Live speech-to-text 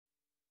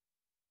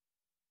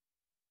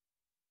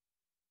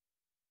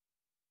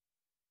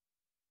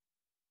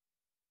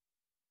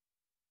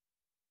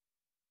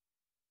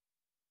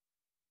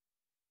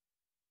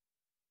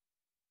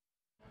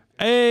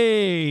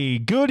Hey,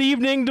 good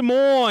evening, Des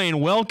Moines.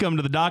 Welcome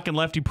to the Doc and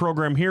Lefty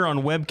program here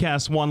on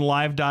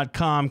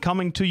webcast1live.com,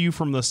 coming to you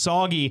from the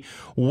soggy,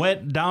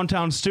 wet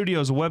downtown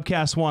studios of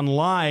Webcast One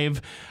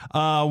Live.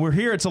 We're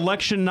here. It's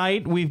election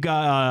night. We've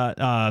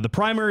got the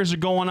primaries are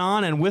going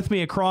on, and with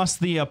me across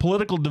the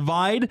political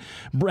divide,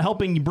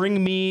 helping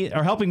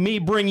me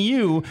bring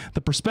you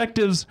the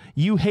perspectives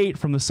you hate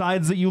from the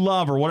sides that you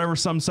love, or whatever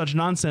some such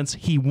nonsense.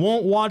 He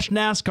won't watch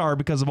NASCAR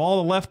because of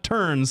all the left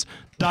turns.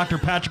 Dr.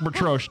 Patrick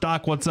Bertroche.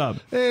 Doc, what's up?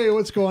 Hey,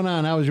 what's going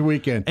on? How was your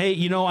weekend? Hey,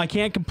 you know, I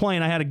can't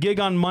complain. I had a gig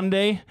on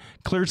Monday,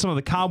 cleared some of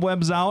the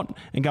cobwebs out,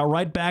 and got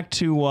right back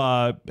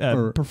to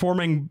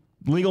performing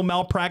legal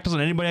malpractice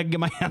on anybody I can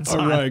get my hands on.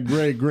 All right,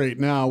 great.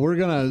 Now, we're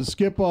going to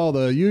skip all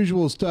the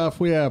usual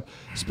stuff. We have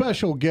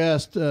special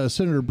guest,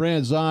 Senator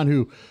Brad Zahn,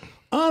 who,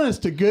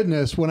 honest to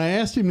goodness, when I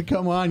asked him to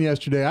come on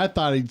yesterday, I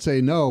thought he'd say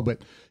no,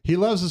 but he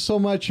loves us so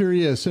much. Here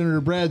he is, Senator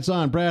Brad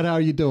Zahn. Brad, how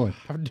are you doing?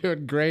 I'm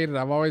doing great, and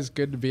I'm always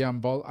good to be on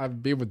both.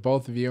 I'd be with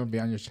both of you and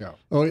be on your show.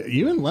 Oh,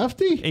 you and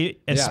Lefty?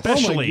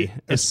 Especially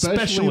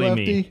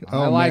Lefty? me.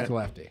 I like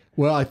Lefty.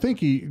 Well, I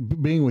think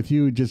being with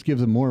you just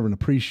gives him more of an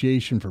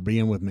appreciation for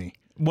being with me.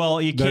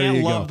 Well, you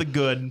can't love the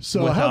good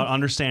without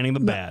understanding the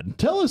bad.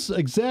 Tell us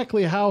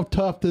exactly how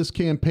tough this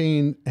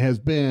campaign has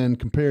been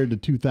compared to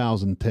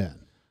 2010.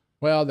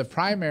 Well, the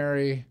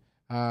primary,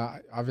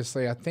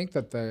 obviously, I think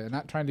that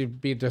not trying to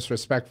be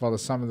disrespectful to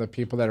some of the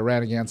people that I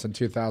ran against in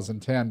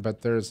 2010,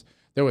 but there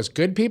was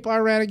good people I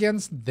ran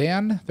against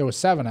then. There was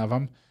 7 of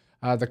them.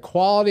 The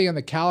quality and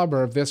the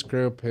caliber of this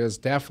group is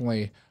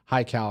definitely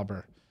high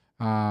caliber,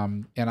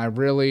 and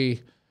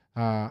they're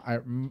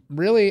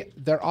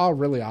all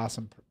really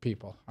awesome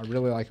people. I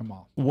really like them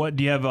all. What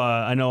do you have?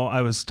 I know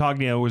I was talking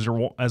to you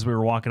as we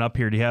were walking up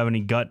here. Do you have any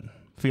gut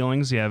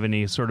feelings? Do you have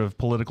any sort of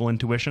political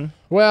intuition?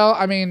 Well,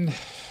 I mean,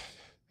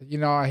 you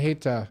know, I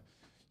hate to,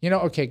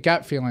 okay,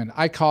 gut feeling.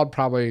 I called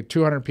probably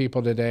 200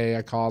 people today.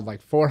 I called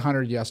like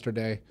 400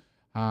 yesterday.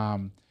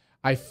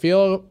 I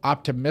feel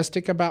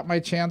optimistic about my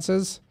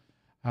chances,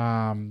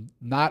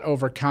 not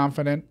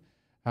overconfident.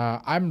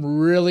 I'm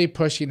really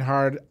pushing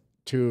hard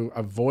to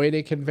avoid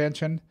a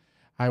convention.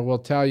 I will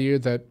tell you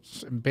that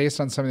based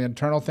on some of the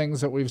internal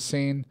things that we've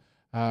seen,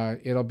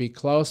 it'll be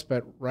close.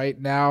 But right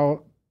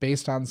now,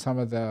 based on some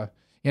of the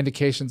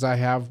indications I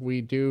have,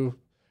 we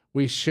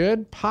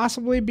should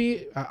possibly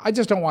be. I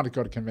just don't want to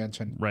go to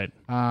convention. Right.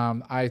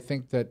 I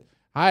think that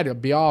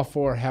I'd be all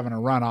for having a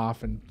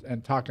runoff and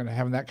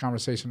having that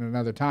conversation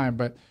another time.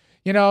 But,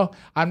 you know,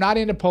 I'm not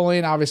into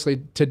polling.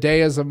 Obviously,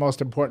 today is the most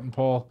important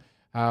poll.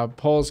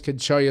 Polls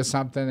could show you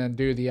something and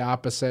do the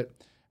opposite.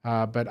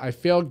 But I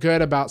feel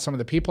good about some of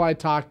the people I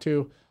talked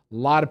to. A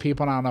lot of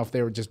people, and I don't know if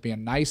they were just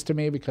being nice to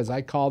me because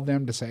I called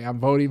them to say,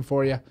 I'm voting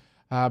for you.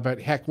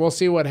 But heck, we'll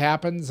see what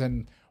happens,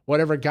 and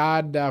whatever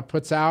God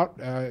puts out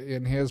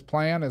in his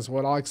plan is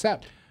what I'll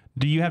accept.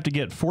 Do you have to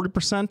get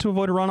 40% to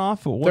avoid a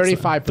runoff?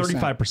 35%.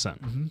 35%.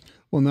 Mm-hmm.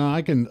 Well, now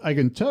I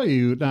can tell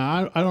you.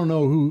 Now I don't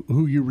know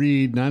who you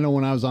read, and I know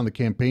when I was on the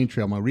campaign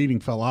trail, my reading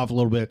fell off a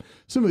little bit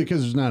simply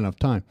because there's not enough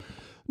time.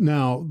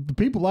 Now, the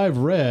people I've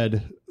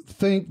read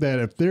think that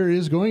if there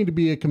is going to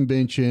be a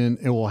convention,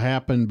 it will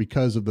happen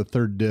because of the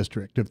 3rd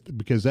district,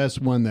 because that's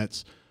one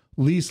that's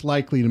least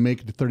likely to make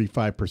it to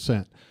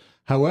 35%.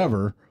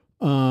 However,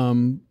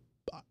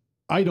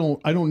 I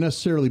don't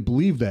necessarily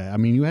believe that. I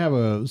mean, you have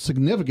a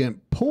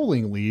significant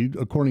polling lead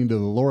according to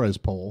the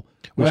Loras poll,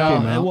 which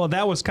came out. Well,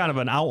 that was kind of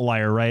an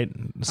outlier, right?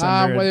 It's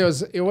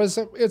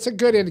a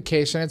good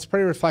indication. It's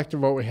pretty reflective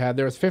of what we had.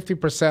 There was 50%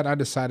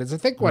 undecideds. I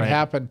think what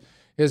happened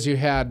is you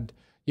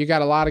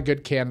got a lot of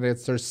good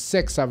candidates. There's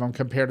 6 of them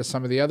compared to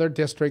some of the other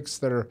districts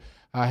that are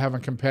having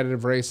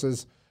competitive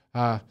races.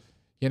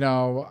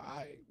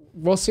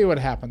 We'll see what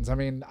happens. I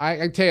mean,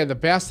 I tell you, the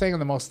best thing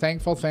and the most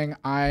thankful thing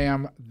I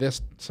am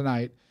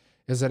tonight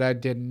is that I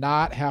did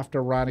not have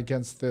to run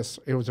against this.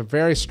 It was a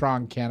very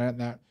strong candidate,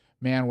 and that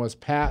man was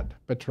Pat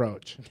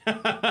Bertroche.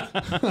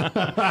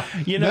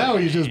 Now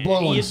he's just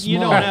blowing smoke. You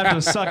don't have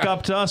to suck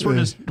up to us.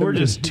 We're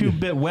just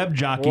 2-bit web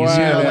jockeys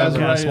here at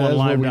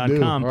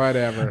webcast1live.com.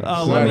 Whatever.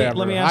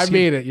 Let me ask you.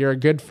 I mean it. You're a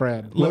good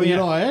friend.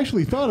 Well, I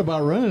actually thought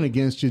about running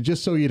against you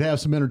just so you'd have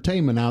some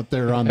entertainment out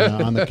there on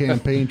the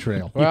campaign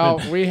trail. Well,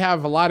 we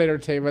have a lot of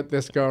entertainment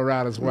this go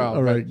around as well.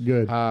 All right,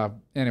 good.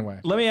 Anyway,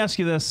 let me ask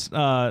you this,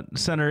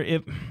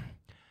 Senator.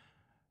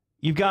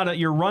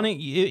 You're running.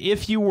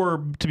 If you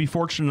were to be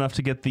fortunate enough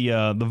to get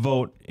the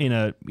vote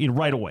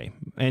right away,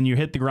 and you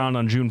hit the ground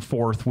on June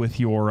 4th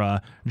with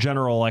your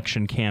general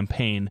election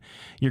campaign,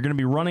 you're going to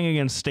be running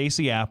against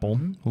Stacey Apple.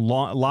 A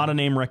lot of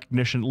name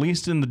recognition, at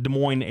least in the Des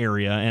Moines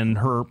area and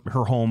her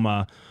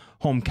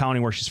home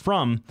county where she's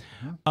from.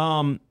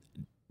 And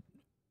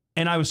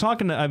I've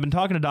been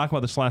talking to Doc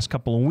about this last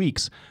couple of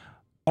weeks.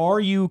 Are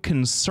you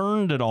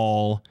concerned at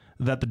all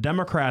that the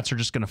Democrats are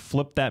just going to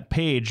flip that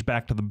page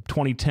back to the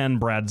 2010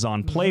 Brad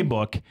Zahn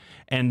playbook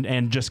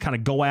and just kind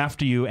of go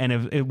after you?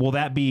 And will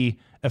that be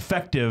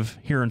effective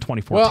here in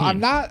 2014.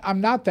 Well,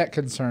 I'm not that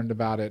concerned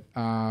about it.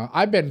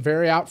 I've been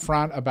very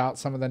upfront about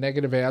some of the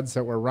negative ads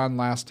that were run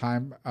last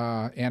time,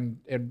 and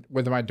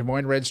with my Des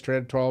Moines Register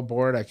editorial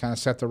board, I kind of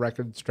set the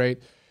record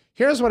straight.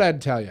 Here's what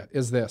I'd tell you: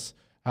 is this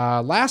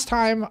last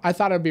time I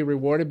thought I'd be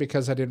rewarded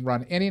because I didn't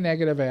run any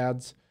negative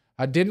ads.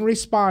 I didn't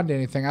respond to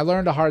anything. I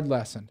learned a hard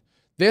lesson.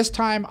 This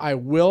time I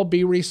will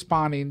be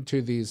responding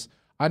to these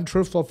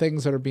untruthful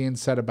things that are being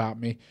said about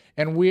me,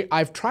 and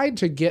I've tried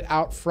to get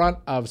out front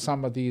of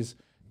some of these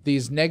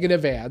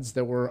negative ads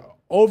that were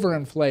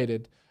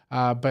overinflated.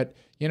 But,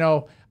 you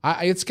know,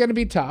 it's going to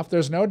be tough.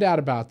 There's no doubt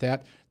about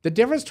that. The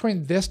difference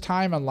between this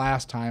time and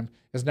last time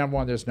is, number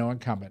one, there's no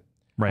incumbent.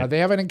 Right. They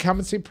have an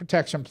incumbency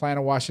protection plan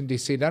in Washington,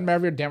 D.C. Doesn't matter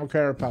if you're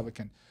Democrat or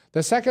Republican.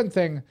 The second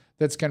thing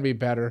that's going to be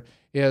better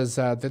is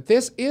that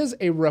this is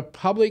a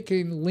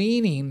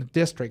Republican-leaning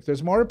district.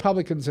 There's more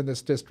Republicans in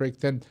this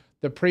district than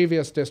the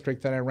previous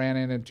district that I ran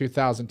in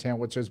 2010,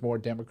 which is more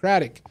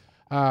Democratic.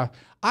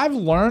 I've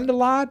learned a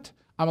lot.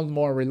 I'm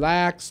more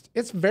relaxed.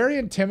 It's very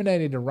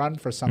intimidating to run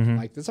for something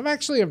like this. I've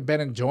actually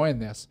been enjoying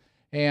this,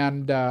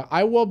 and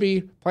I will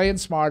be playing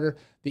smarter.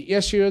 The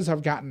issues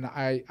I've gotten,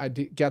 I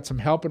got some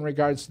help in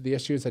regards to the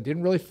issues. I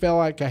didn't really feel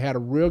like I had a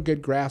real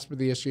good grasp of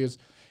the issues,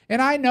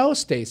 and I know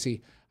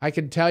Stacy. I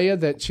can tell you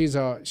that she's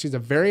a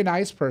very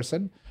nice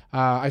person.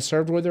 I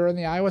served with her in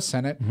the Iowa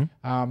Senate.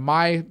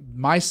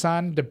 My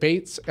son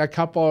debates a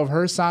couple of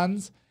her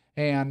sons,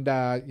 and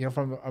you know,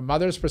 from a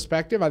mother's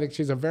perspective, I think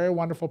she's a very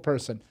wonderful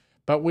person.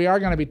 But we are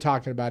going to be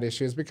talking about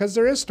issues because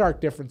there is stark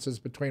differences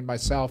between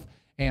myself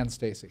and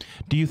Stacy.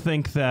 Do you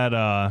think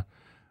that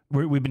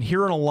we've been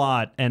hearing a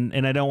lot,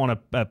 and I don't want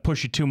to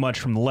push you too much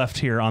from the left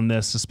here on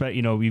this,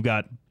 you know, you've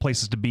got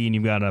places to be and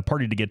you've got a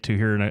party to get to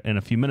here in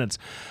a few minutes.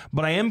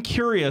 But I am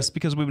curious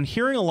because we've been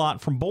hearing a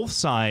lot from both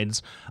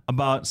sides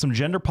about some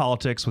gender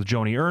politics with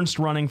Joni Ernst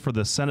running for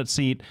the Senate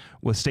seat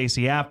with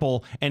Stacey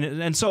Apple,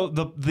 and so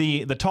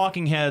the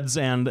talking heads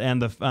and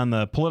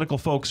the political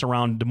folks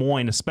around Des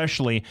Moines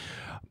especially.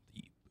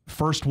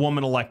 First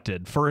woman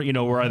elected.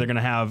 We're either going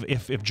to have,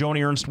 if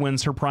Joni Ernst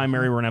wins her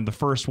primary, we're going to have the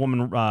first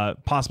woman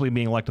possibly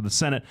being elected to the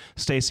Senate.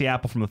 Stacey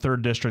Apple from the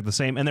 3rd District, the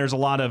same. And there's a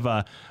lot of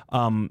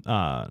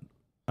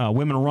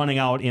women running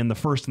out in the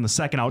 1st and the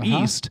 2nd out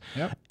east.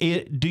 Yep.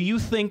 Do you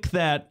think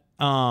that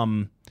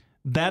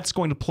that's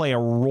going to play a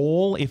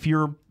role if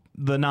you're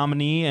the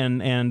nominee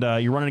and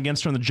you're running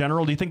against her in the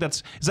general? Do you think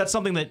is that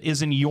something that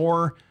is in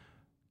your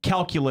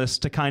calculus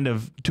to kind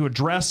of to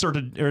address, or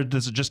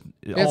does it just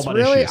all about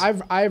really issues?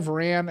 I've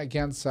ran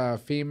against a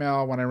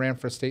female when I ran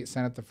for state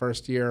senate the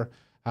first year.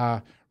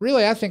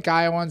 Really, I think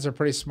Iowans are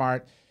pretty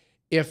smart.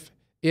 If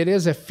it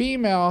is a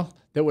female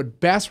that would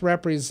best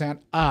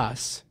represent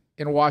us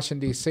in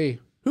Washington, D.C.,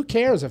 who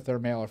cares if they're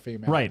male or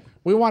female? Right.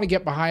 We want to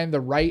get behind the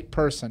right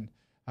person.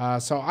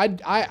 So I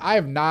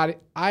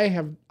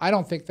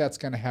don't think that's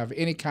going to have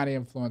any kind of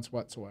influence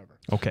whatsoever.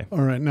 Okay. All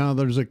right. Now,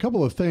 there's a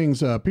couple of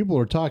things. People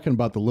are talking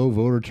about the low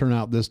voter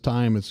turnout this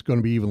time. It's going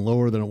to be even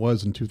lower than it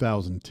was in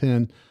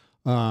 2010.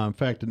 In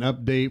fact, an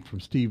update from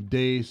Steve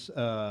Dace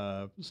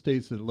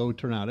states that low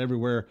turnout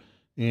everywhere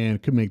and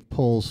could make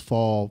polls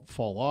fall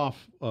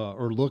off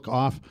or look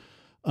off.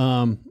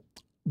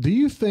 Do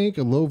you think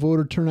a low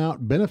voter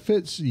turnout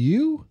benefits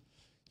you?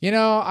 You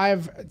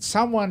know,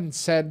 someone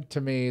said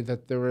to me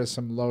that there was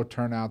some low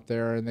turnout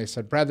there, and they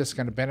said, Brad, this is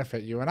going to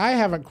benefit you. And I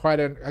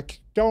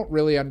don't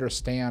really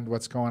understand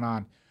what's going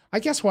on. I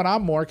guess what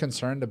I'm more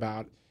concerned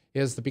about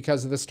is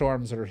because of the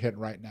storms that are hitting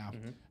right now.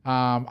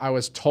 I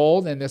was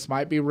told, and this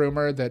might be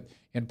rumor, that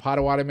in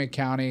Pottawatomie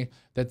County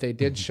that they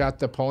did shut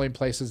the polling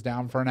places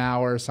down for an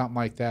hour or something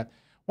like that.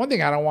 One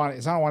thing I don't want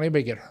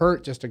anybody to get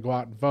hurt just to go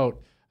out and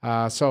vote.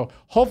 So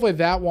hopefully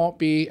that won't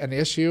be an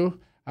issue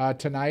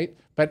tonight.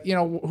 But you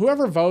know,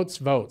 whoever votes,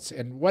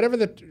 and whatever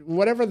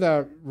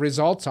the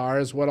results are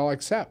is what I'll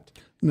accept.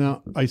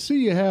 Now, I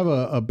see you have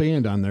a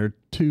band on there,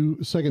 2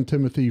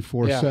 Timothy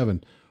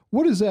 4:7.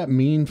 What does that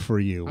mean for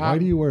you? Why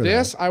do you wear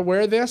this? that? I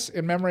wear this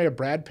in memory of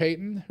Brad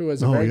Payton, who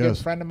is a very good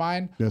friend of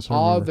mine. Yes, I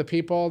all remember. of the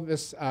people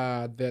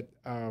that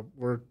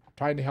were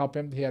trying to help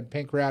him. He had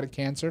pancreatic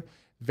cancer.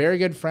 Very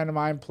good friend of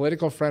mine,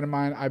 political friend of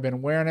mine. I've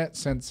been wearing it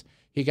since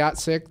he got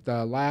sick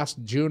the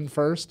last June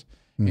 1st.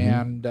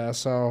 And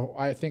so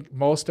I think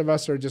most of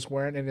us are just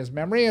wearing it in his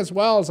memory, as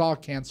well as all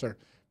cancer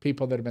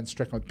people that have been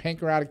stricken with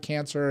pancreatic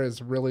cancer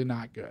is really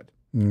not good.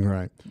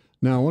 Right.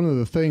 Now, one of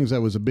the things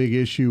that was a big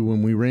issue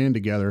when we ran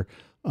together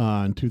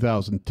in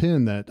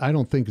 2010 that I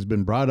don't think has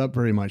been brought up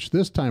very much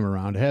this time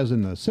around, it has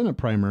in the Senate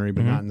primary,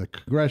 but not in the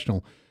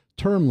congressional,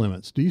 term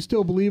limits. Do you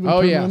still believe in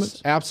term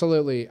limits?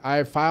 Absolutely.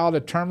 I filed a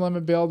term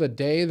limit bill the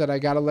day that I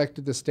got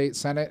elected to state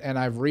Senate, and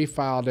I've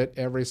refiled it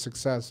every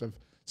successive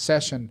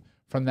session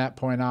from that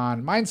point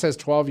on. Mine says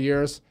 12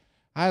 years.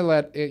 I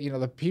let it,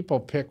 the people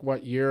pick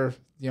what year,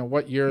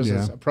 what years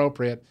is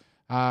appropriate.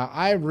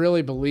 I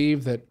really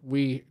believe that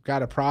we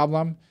got a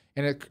problem,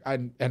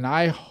 and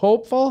I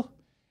hopeful,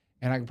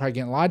 and I can probably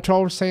get in a lot of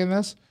trouble for saying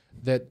this,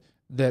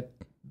 that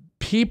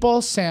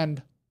people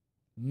send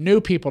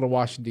new people to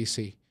Washington,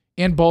 D.C.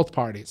 in both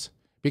parties,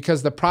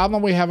 Because the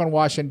problem we have in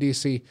Washington,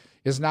 D.C.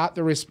 is not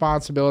the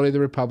responsibility of the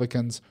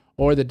Republicans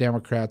or the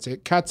Democrats.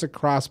 It cuts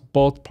across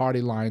both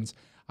party lines.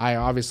 I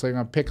obviously am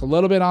going to pick a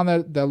little bit on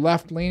the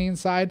left-leaning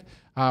side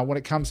when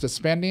it comes to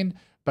spending.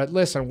 But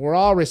listen, we're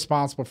all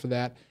responsible for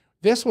that.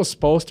 This was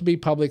supposed to be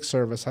public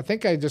service. I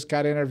think I just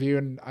got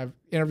interviewed, and I've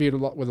interviewed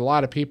with a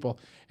lot of people.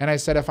 And I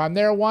said, if I'm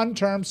there one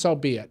term, so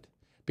be it.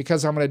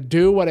 Because I'm going to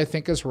do what I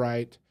think is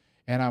right.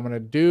 And I'm going to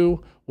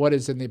do what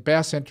is in the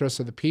best interest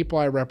of the people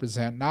I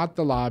represent, not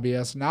the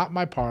lobbyists, not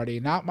my party,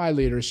 not my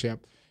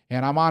leadership.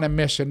 And I'm on a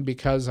mission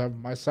because of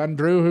my son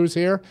Drew, who's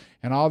here,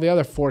 and all the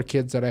other 4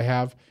 kids that I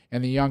have,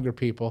 and the younger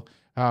people.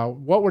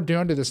 What we're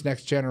doing to this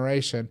next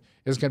generation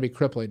is going to be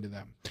crippling to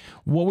them.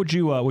 What would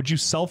you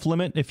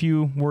self-limit if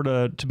you were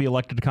to be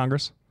elected to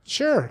Congress?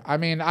 Sure. I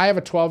mean, I have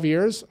a 12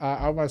 years.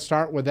 I want to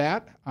start with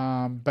that.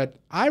 But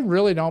I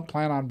really don't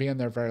plan on being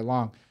there very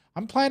long.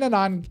 I'm planning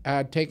on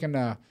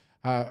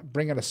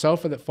bringing a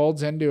sofa that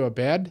folds into a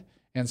bed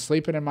and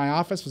sleeping in my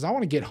office because I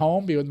want to get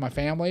home, be with my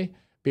family,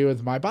 be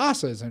with my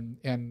bosses.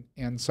 And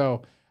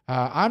so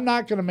I'm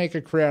not going to make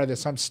a career out of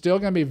this. I'm still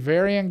going to be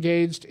very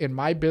engaged in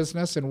my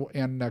business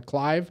in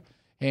Clive,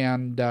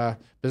 and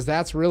because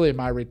that's really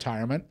my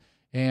retirement.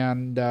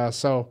 And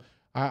so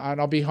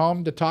I'll be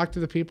home to talk to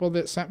the people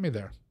that sent me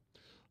there.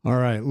 All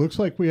right. Looks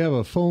like we have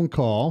a phone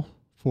call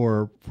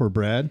for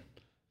Brad.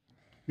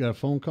 You got a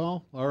phone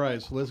call? All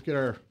right. So let's get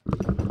our...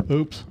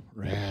 Oops.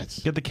 Rats.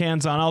 Get the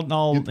cans on.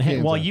 I'll Get the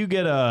cans while on. you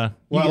get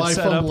While I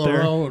set up fumble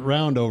there.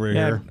 around over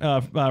here.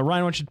 Ryan, why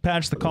don't you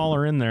patch the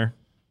caller in there?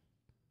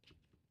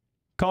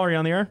 Caller, are you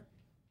on the air?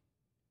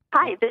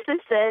 Hi, this is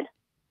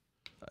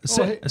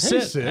Sid.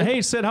 Sid.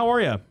 Hey, Sid, how are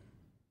you?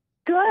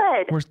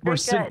 Good. We're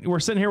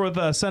sitting here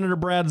with Senator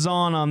Brad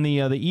Zahn on the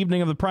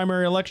evening of the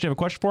primary election. You have a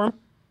question for him?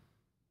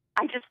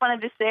 I just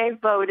wanted to say I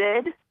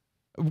voted.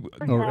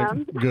 All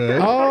right. Good.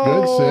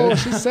 Oh, Good,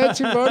 Sid. she said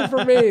she voted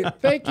for me.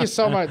 Thank you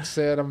so much,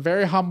 Sid. I'm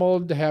very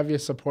humbled to have you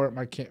support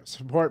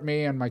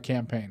me and my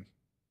campaign.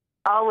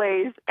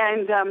 Always.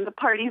 And the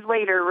party's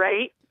later,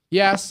 right?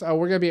 Yes,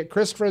 we're going to be at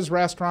Christopher's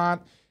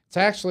restaurant. It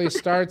actually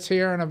starts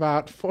here in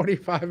about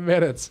 45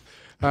 minutes,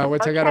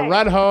 which I got to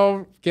run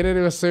home, get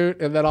into a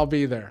suit, and then I'll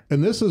be there.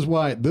 And this is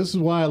why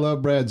I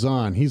love Brad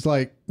Zahn. He's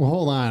like, well,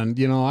 hold on,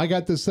 I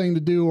got this thing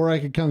to do, or I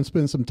could come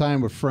spend some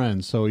time with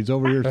friends. So he's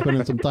over here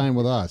spending some time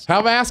with us.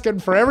 I'm asking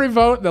for every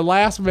vote in the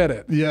last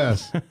minute.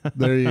 Yes,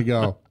 there you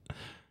go.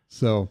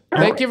 So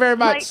thank you very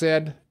much,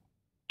 Sid.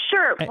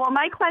 Sure. Well,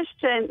 my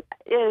question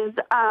is,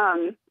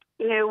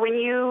 when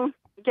you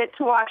get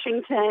to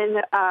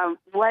Washington,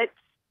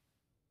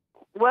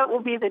 what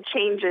will be the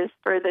changes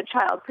for the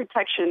Child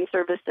Protection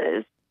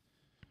Services?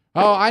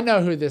 Oh, I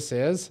know who this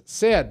is.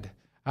 Sid.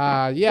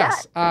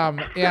 Yes.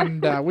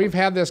 And we've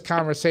had this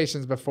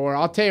conversations before.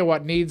 I'll tell you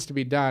what needs to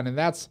be done, and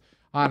that's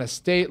on a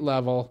state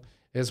level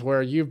is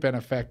where you've been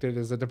affected,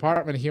 is the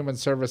Department of Human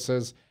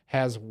Services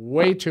has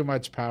way too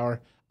much power.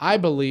 I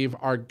believe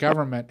our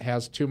government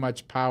has too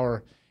much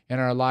power in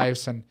our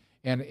lives, and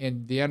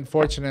in the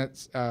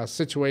unfortunate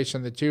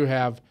situation that you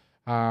have,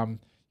 I'm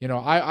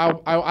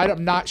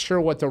not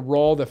sure what the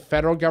role the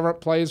federal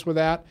government plays with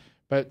that,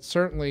 but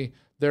certainly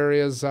there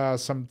is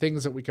some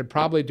things that we could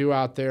probably do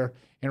out there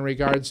in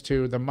regards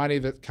to the money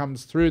that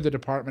comes through the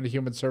Department of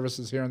Human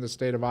Services here in the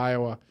state of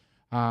Iowa.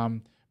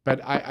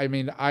 But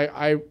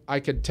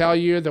I could tell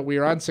you that we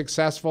are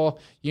unsuccessful.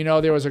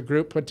 There was a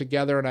group put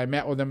together, and I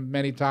met with them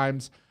many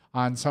times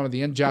on some of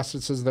the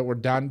injustices that were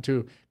done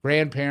to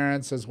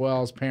grandparents as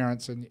well as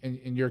parents,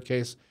 in your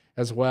case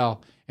as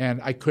well. And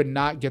I could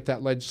not get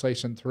that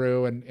legislation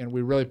through, and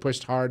we really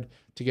pushed hard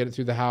to get it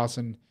through the House,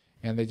 and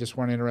they just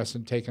weren't interested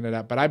in taking it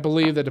up. But I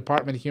believe the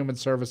Department of Human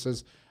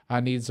Services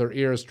needs their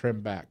ears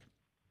trimmed back.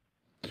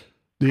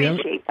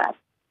 Appreciate that.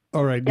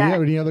 All right. Do you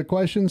have any other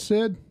questions,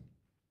 Sid?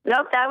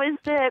 Nope, that was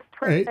it.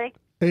 Perfect.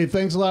 Hey,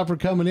 thanks a lot for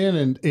coming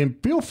in,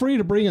 and feel free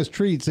to bring us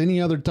treats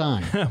any other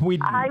time.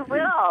 I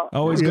will.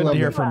 Always good to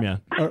hear from you.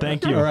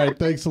 Thank you. All right,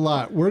 thanks a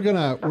lot. We're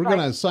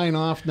gonna sign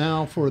off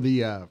now for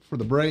the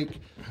break.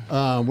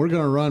 We're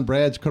gonna run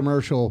Brad's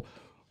commercial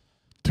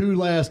 2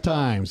 last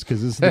times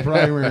because this is the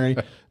primary.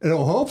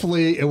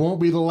 Hopefully it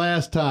won't be the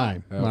last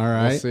time. All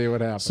right, we'll see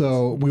what happens.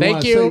 So we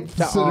want to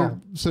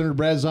thank Senator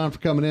Brad Zahn for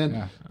coming in.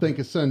 Yeah. Thank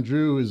his son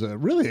Drew is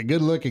really a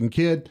good-looking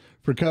kid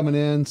for coming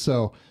in.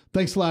 So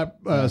thanks a lot,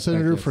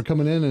 Senator, for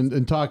coming in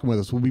and talking with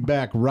us. We'll be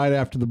back right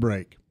after the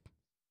break.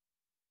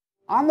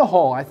 On the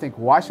whole, I think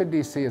Washington,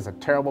 D.C. is a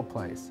terrible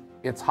place.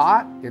 It's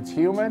hot, it's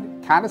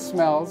humid, kind of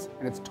smells,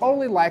 and it's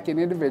totally lacking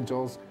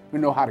individuals who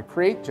know how to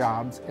create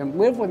jobs and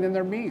live within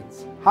their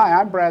means. Hi,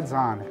 I'm Brad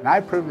Zahn, and I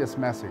approve this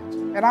message.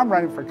 And I'm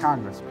running for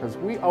Congress because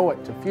we owe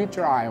it to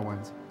future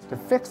Iowans to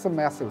fix the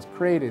mess that was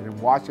created in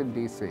Washington,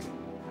 D.C.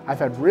 I've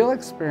had real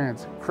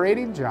experience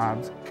creating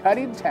jobs,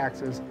 cutting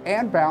taxes,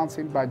 and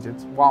balancing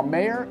budgets while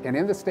mayor and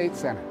in the state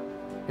senate.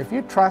 If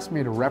you trust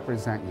me to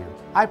represent you,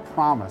 I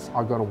promise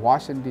I'll go to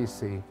Washington,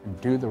 D.C.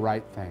 and do the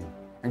right thing,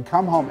 and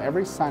come home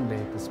every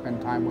Sunday to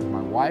spend time with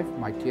my wife,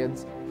 my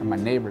kids, and my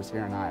neighbors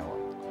here in Iowa.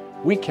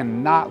 We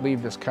cannot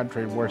leave this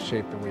country in worse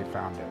shape than we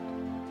found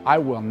it. I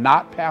will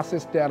not pass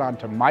this debt on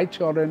to my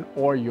children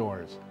or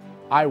yours.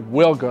 I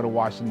will go to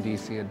Washington,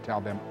 D.C. and tell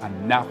them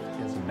enough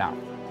is enough.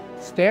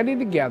 Standing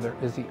together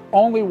is the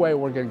only way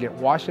we're going to get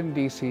Washington,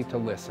 D.C. to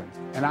listen,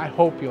 and I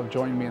hope you'll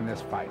join me in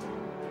this fight.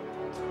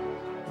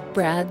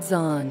 Brad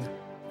Zahn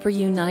for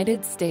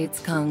United States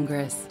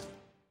Congress.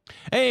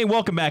 Hey,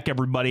 welcome back,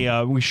 everybody.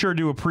 We sure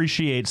do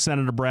appreciate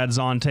Senator Brad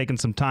Zahn taking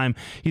some time.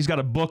 He's got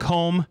to book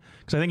home,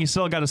 because I think he's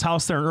still got his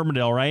house there in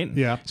Urbandale, right?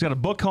 Yeah. He's got to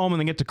book home and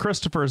then get to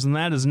Christopher's, and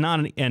that is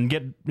not and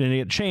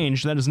get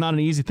changed. That is not an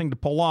easy thing to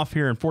pull off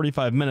here in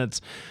 45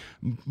 minutes.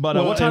 But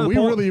well, what time we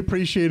really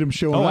appreciate him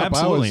showing up.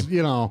 Absolutely. I was,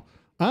 you know,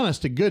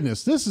 honest to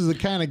goodness, this is the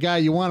kind of guy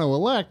you want to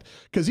elect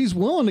because he's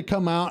willing to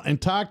come out and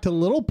talk to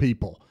little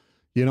people.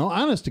 You know,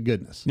 honest to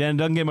goodness. Yeah, and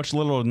doesn't get much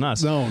littler than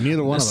us. No,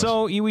 neither one of us.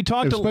 So we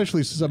talked,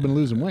 especially since I've been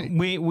losing weight.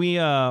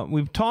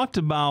 We've talked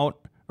about,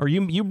 or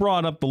you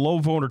brought up the low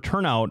voter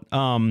turnout,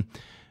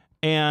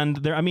 and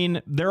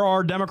there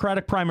are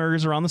Democratic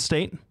primaries around the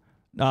state,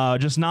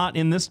 just not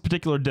in this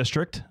particular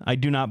district. I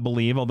do not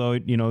believe, although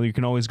you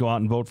can always go out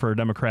and vote for a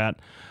Democrat,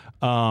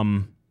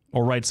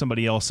 or write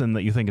somebody else in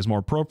that you think is more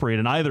appropriate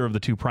in either of the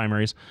two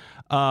primaries.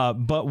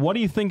 But what do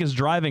you think is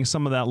driving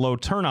some of that low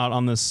turnout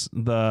on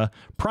the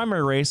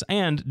primary race,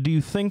 and do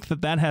you think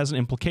that has an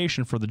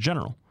implication for the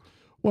general?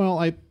 Well,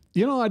 I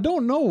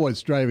don't know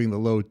what's driving the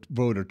low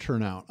voter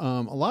turnout.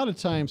 A lot of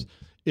times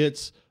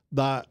it's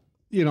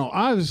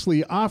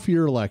obviously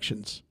off-year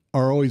elections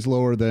are always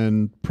lower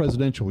than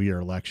presidential year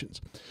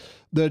elections.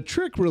 The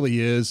trick really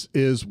is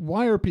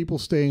why are people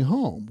staying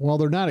home? Well,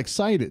 they're not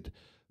excited.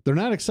 They're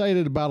not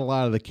excited about a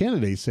lot of the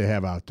candidates they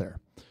have out there.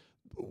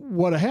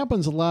 What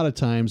happens a lot of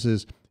times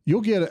is you'll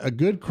get a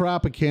good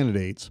crop of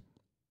candidates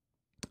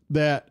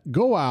that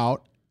go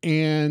out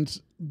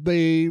and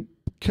they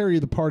carry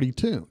the party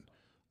tune.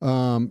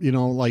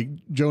 Like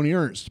Joni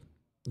Ernst.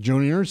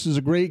 Joni Ernst is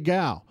a great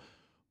gal,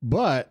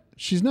 but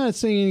she's not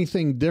saying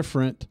anything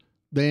different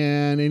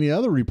than any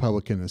other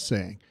Republican is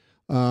saying.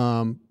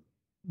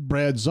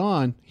 Brad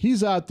Zahn,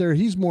 he's out there.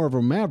 He's more of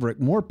a maverick.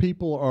 More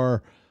people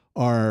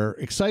are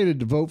excited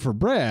to vote for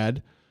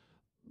Brad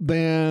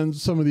than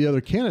some of the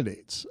other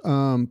candidates.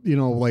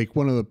 Like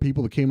one of the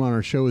people that came on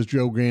our show is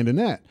Joe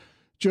Grandinette.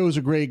 Joe's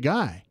a great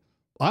guy.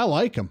 I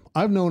like him.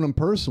 I've known him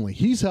personally.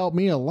 He's helped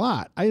me a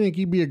lot. I think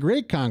he'd be a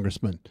great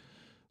congressman.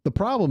 The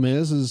problem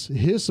is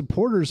his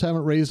supporters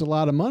haven't raised a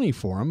lot of money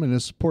for him, and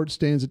his support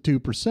stands at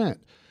 2%.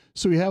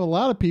 So you have a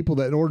lot of people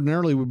that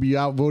ordinarily would be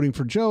out voting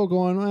for Joe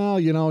going, well,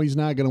 he's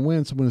not going to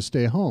win, so I'm going to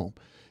stay home.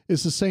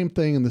 It's the same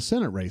thing in the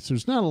Senate race.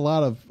 There's not a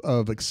lot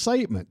of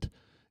excitement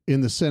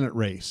in the Senate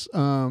race.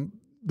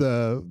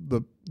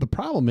 The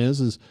problem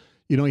is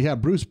you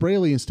have Bruce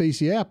Braley and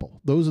Stacey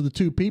Apple. Those are the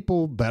two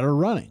people that are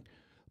running.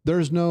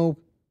 There's no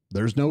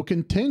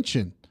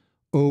contention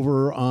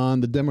over on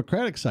the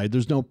Democratic side.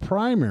 There's no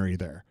primary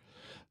there.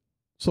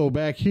 So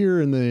back here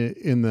in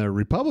the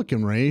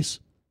Republican race,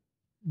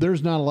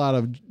 there's not a lot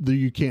of,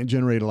 you can't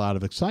generate a lot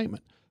of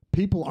excitement.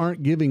 People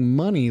aren't giving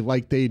money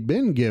like they'd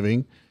been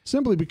giving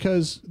simply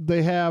because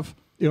they have,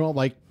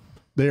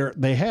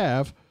 they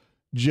have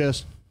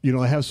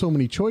so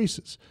many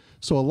choices.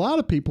 So a lot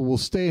of people will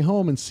stay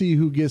home and see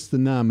who gets the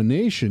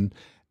nomination,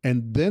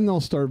 and then they'll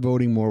start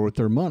voting more with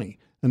their money.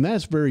 And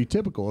that's very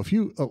typical. If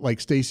you, like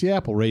Stacey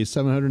Apple raised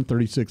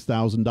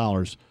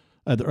 $736,000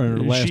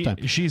 last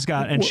time. She's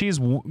got, and she's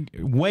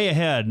way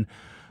ahead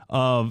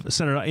of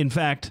Senator. In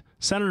fact,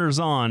 Senator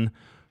Zahn,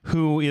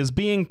 who is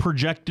being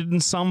projected in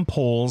some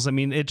polls. I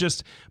mean, when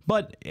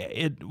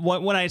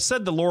I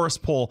said the Loris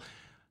poll,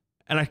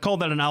 and I called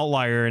that an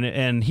outlier,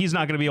 and he's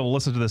not going to be able to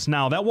listen to this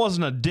now, that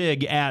wasn't a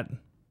dig at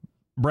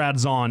Brad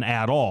Zahn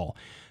at all.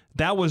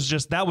 I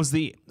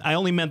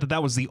only meant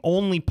that was the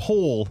only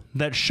poll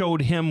that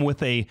showed him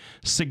with a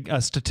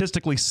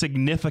statistically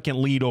significant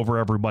lead over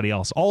everybody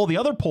else. All the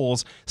other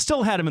polls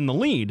still had him in the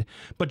lead,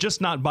 but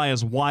just not by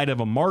as wide of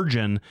a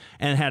margin,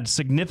 and had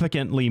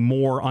significantly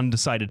more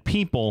undecided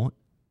people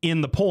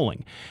in the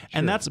polling. Sure.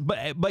 And that's,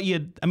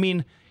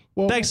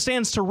 that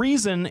stands to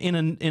reason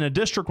in a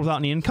district without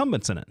any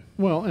incumbents in it.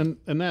 Well, and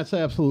that's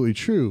absolutely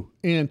true.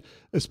 And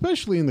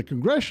especially in the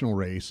congressional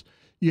race,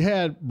 you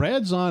had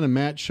Brad Zahn and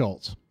Matt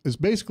Schultz. It's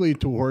basically a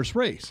two-horse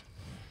race.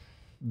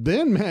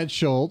 Then Matt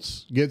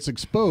Schultz gets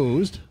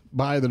exposed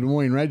by the Des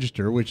Moines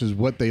Register, which is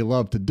what they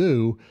love to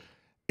do,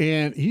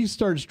 and he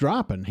starts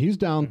dropping. He's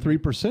down 3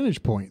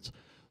 percentage points.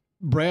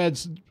 Brad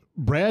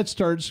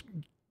starts,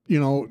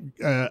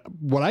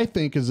 what I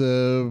think is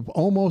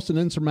almost an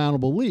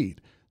insurmountable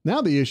lead.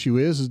 Now the issue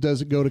is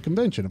does it go to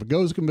convention? If it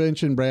goes to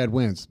convention, Brad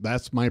wins.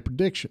 That's my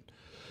prediction.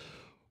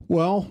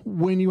 Well,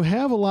 when you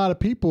have a lot of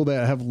people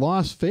that have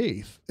lost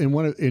faith in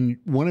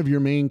one of your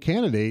main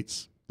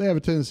candidates, they have a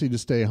tendency to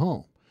stay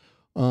home.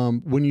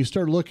 When you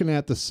start looking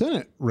at the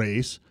Senate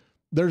race,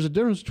 there's a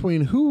difference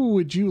between who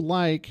would you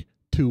like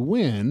to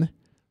win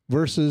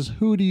versus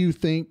who do you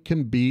think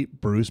can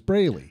beat Bruce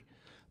Braley.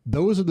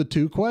 Those are the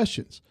two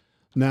questions.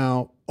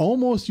 Now,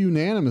 almost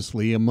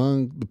unanimously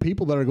among the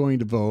people that are going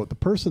to vote, the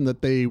person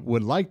that they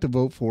would like to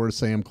vote for is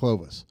Sam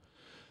Clovis.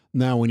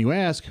 Now, when you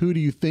ask who do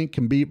you think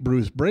can beat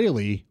Bruce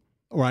Braley,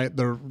 right,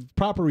 the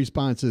proper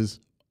response is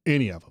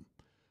any of them.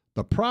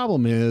 The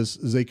problem is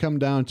they come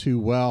down to,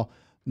 well,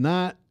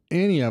 not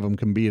any of them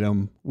can beat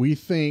him. We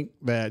think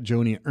that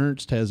Joni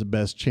Ernst has the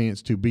best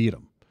chance to beat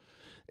him.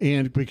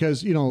 And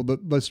because, you know,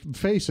 let's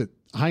face it,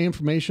 high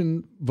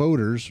information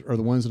voters are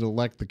the ones that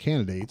elect the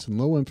candidates, and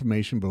low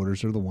information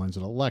voters are the ones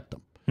that elect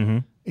them.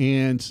 Mm-hmm.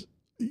 And,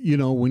 you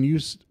know, when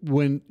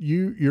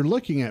you're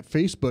looking at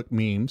Facebook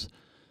memes,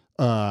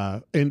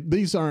 and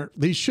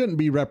these shouldn't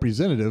be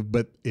representative,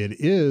 but it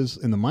is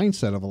in the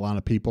mindset of a lot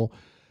of people.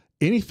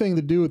 Anything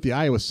to do with the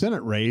Iowa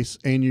Senate race,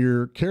 and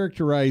you're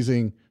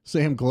characterizing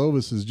Sam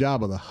Clovis's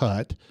Jabba the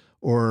Hutt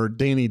or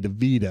Danny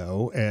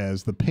DeVito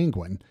as the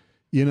Penguin,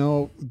 you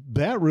know,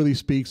 that really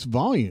speaks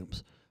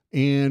volumes.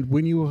 And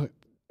when you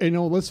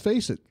know, let's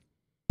face it,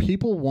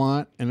 people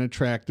want an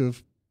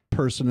attractive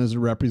person as a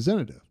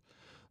representative.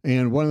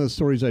 And one of the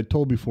stories I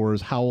told before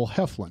is Howell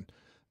Heflin.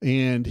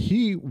 And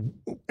he,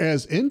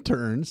 as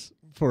interns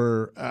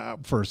for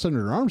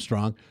Senator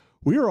Armstrong,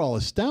 we were all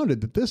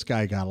astounded that this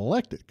guy got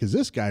elected, because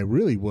this guy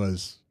really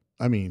was,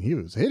 I mean, he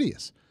was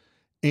hideous.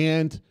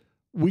 And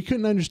we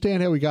couldn't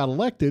understand how he got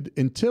elected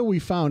until we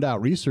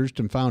researched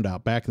and found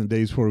out back in the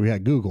days before we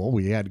had Google,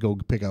 we had to go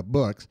pick up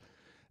books,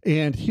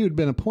 and he had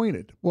been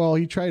appointed. Well,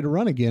 he tried to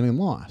run again and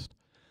lost.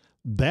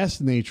 That's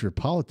the nature of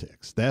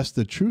politics. That's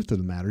the truth of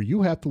the matter.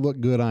 You have to look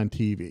good on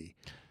TV.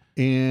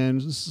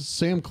 And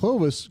Sam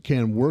Clovis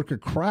can work a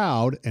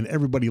crowd, and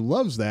everybody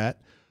loves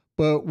that.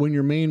 But when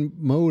your main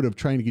mode of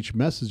trying to get your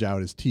message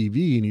out is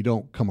TV, and you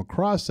don't come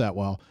across that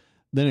well,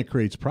 then it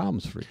creates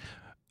problems for you.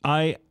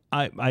 I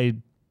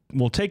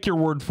will take your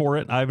word for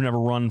it. I've never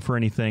run for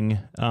anything,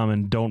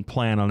 and don't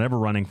plan on ever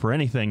running for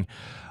anything.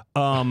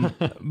 But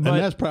and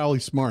that's probably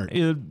smart.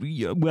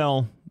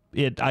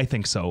 I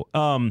think so.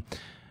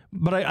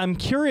 But I'm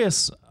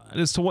curious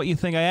as to what you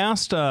think. I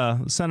asked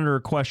Senator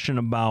a question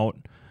about,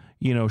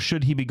 you know,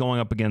 should he be going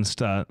up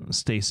against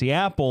Stacey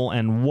Apple,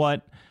 and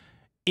what,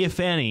 if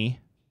any,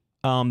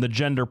 the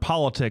gender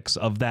politics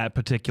of that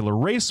particular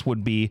race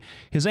would be.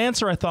 His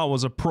answer, I thought,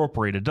 was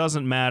appropriate. It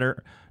doesn't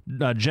matter.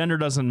 Gender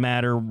doesn't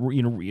matter.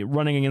 You know,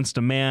 running against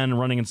a man,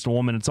 running against a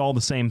woman, it's all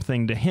the same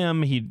thing to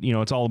him. You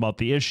know, it's all about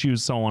the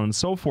issues, so on and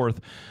so forth.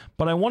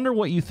 But I wonder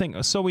what you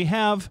think. So we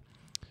live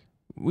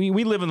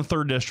in the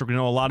 3rd district. We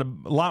know a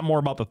lot more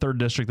about the 3rd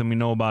district than we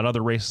know about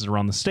other races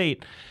around the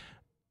state.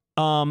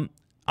 I'm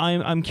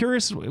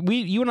curious.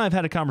 You and I have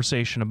had a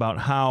conversation about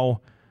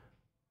how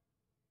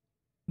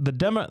the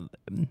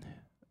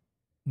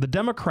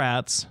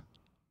Democrats.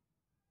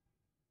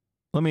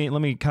 Let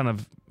me kind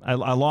of. I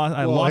lost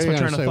my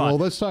train of thought. Well,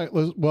 let's talk.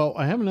 Well,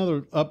 I have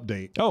another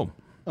update. Oh,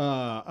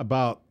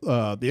 about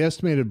the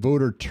estimated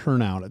voter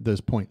turnout at this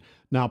point.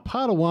 Now,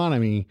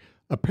 Potawatomi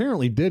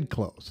apparently did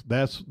close.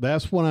 That's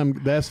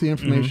the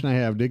information I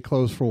have. Did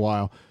close for a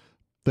while.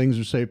 Things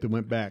are safe. They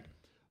went back,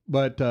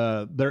 but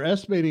they're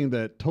estimating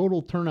that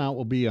total turnout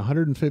will be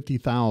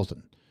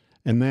 150,000.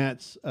 And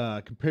that's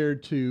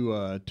compared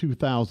to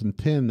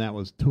 2010, that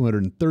was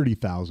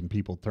 230,000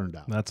 people turned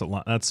out. That's a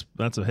lot. That's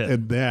a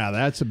hit. Yeah,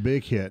 that's a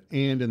big hit.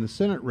 And in the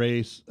Senate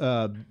race,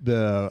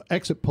 the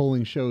exit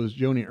polling shows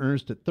Joni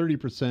Ernst at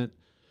 30%,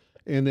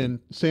 and then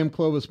Sam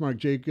Clovis, Mark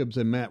Jacobs,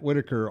 and Matt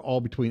Whitaker all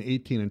between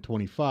 18 and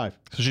 25.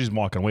 So she's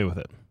walking away with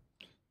it.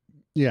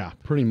 Yeah,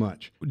 pretty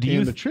much.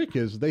 The trick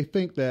is they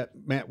think that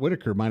Matt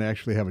Whitaker might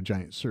actually have a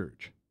giant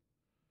surge.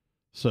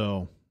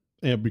 So,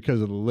 yeah,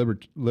 because of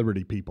the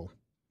Liberty people.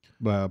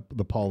 The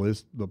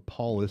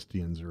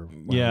Paulistians are.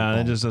 Yeah,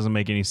 that just doesn't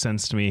make any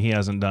sense to me. He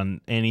hasn't done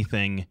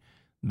anything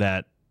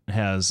that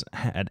has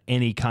had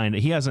any kind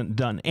of. He hasn't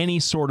done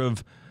any sort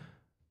of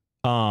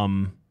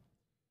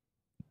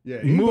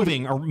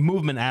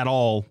movement at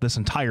all this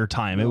entire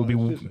time. No, it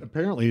would be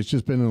apparently it's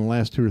just been in the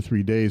last 2 or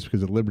 3 days because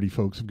the Liberty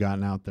folks have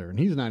gotten out there, and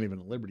he's not even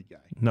a Liberty guy.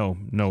 No,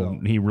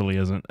 he really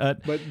isn't.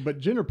 But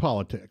gender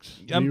politics.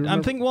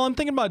 I'm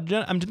thinking about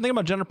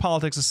gender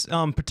politics,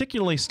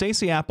 particularly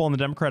Stacey Apple on the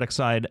Democratic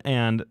side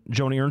and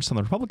Joni Ernst on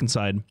the Republican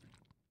side.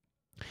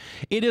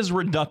 It is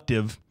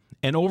reductive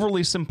and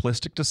overly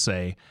simplistic to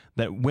say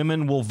that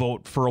women will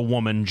vote for a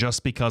woman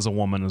just because a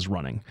woman is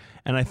running,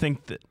 and I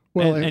think that.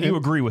 Well, and you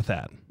agree with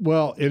that?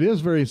 Well, it is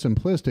very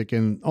simplistic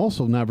and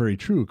also not very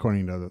true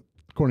according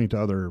to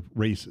other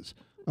races.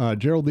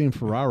 Geraldine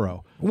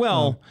Ferraro.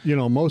 Well,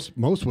 most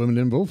women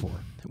didn't vote for her.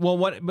 Well,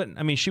 but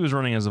I mean, she was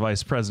running as a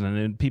vice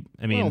president,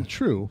 and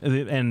true.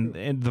 And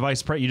the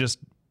vice president,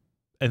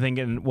 I think,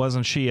 and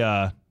wasn't she?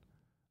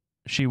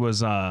 She was.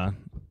 Who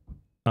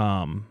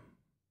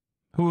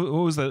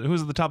was at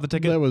the top of the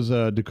ticket? That was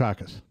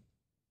Dukakis.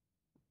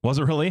 Was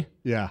it really?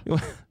 Yeah.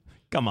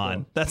 Come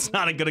on, that's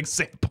not a good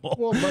example.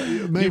 Well,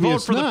 but maybe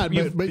it's not.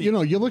 But you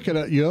look at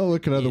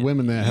other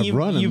women that have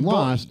run and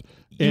lost,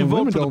 and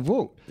women don't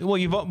vote. Well,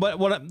 you vote.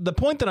 But the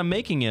point that I'm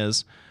making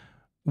is,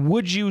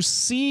 would you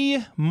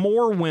see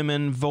more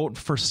women vote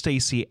for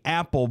Stacey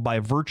Apple by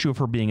virtue of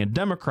her being a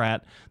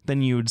Democrat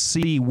than you'd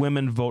see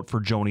women vote for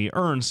Joni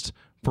Ernst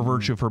for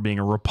virtue of her being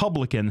a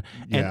Republican.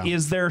 And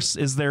is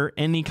there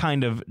any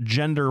kind of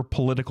gender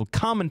political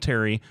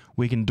commentary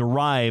we can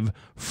derive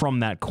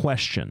from that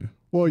question?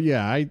 Well,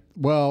 yeah,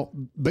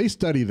 they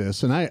study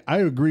this, and I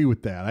agree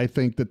with that. I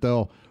think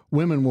that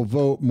women will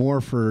vote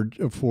more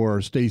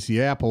for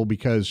Stacey Apple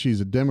because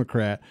she's a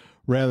Democrat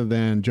rather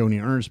than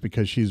Joni Ernst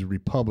because she's a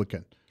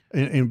Republican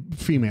and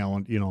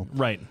female,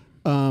 Right.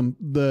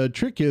 The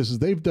trick is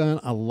they've done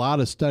a lot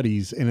of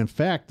studies, and in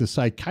fact, the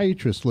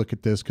psychiatrists look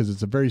at this because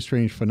it's a very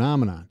strange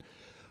phenomenon.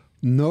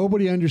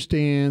 Nobody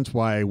understands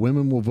why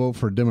women will vote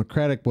for a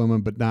Democratic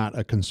woman but not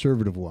a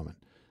conservative woman.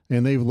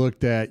 And they've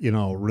looked at,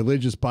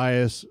 religious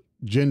bias,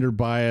 gender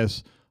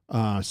bias,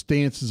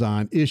 stances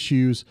on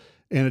issues,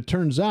 and it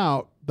turns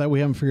out that we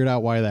haven't figured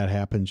out why that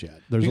happens yet.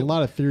 There's a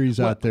lot of theories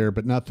out there,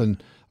 but nothing.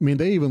 I mean,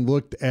 they even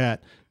looked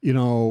at,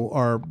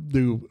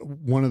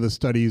 one of the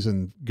studies,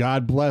 and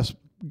God bless,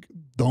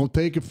 don't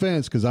take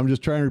offense because I'm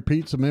just trying to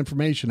repeat some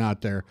information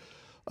out there.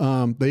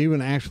 They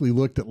even actually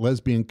looked at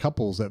lesbian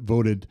couples that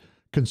voted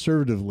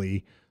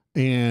conservatively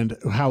and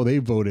how they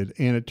voted.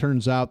 And it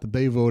turns out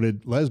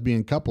that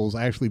lesbian couples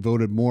actually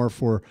voted more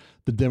for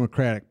the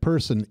Democratic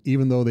person,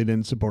 even though they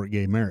didn't support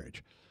gay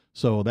marriage.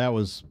 So that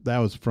was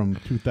from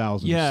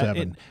 2007. Yeah,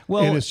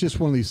 and it's just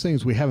one of these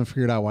things we haven't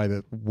figured out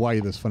why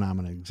this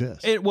phenomenon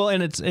exists.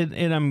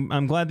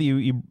 I'm glad that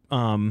you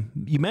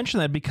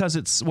mentioned that, because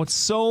it's what's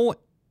so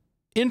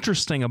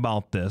interesting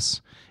about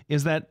this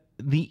is that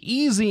the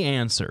easy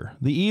answer,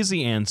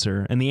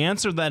 and the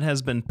answer that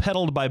has been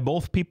peddled by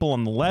both people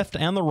on the left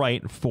and the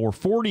right for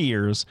 40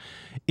 years,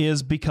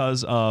 is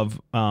because of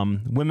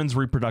women's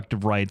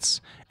reproductive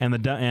rights and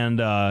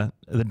the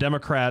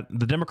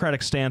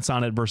Democratic stance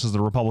on it versus the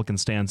Republican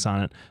stance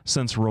on it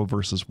since Roe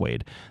versus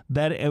Wade.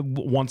 That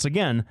once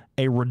again,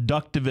 a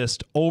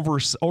reductivist,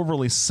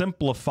 overly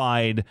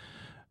simplified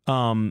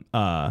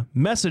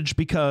message,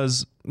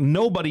 because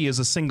nobody is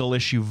a single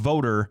issue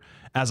voter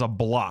as a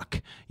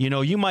block.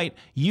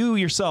 You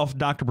yourself,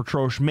 Dr.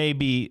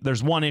 Petrosh,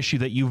 there's one issue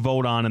that you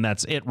vote on and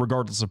that's it,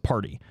 regardless of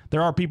party.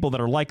 There are people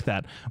that are like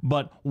that,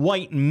 but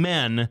white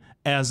men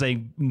as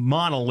a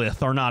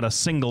monolith are not a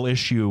single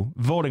issue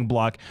voting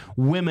block.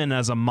 Women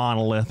as a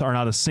monolith are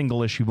not a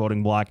single issue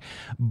voting block.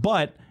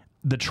 But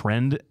the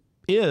trend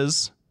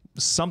is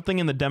something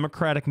in the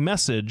Democratic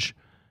message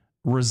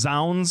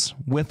resounds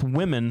with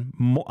women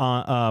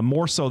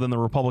more so than the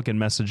Republican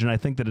message, and I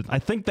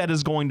think that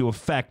is going to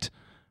affect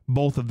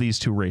both of these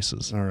two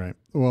races. All right.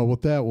 Well,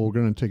 with that, we're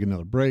going to take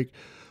another break.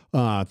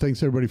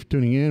 Thanks everybody for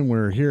tuning in.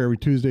 We're here every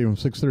Tuesday from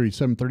 6:30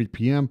 to 7:30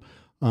 p.m.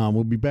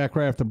 We'll be back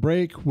right after the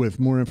break with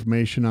more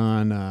information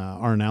on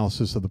our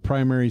analysis of the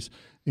primaries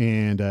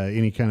and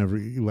any kind of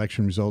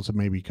election results that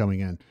may be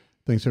coming in.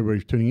 Thanks everybody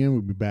for tuning in.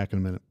 We'll be back in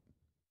a minute.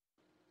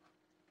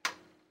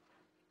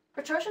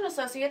 Petrosh &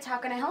 Associates, how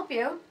can I help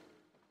you?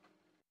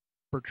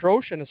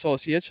 Petrosh &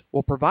 Associates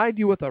will provide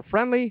you with a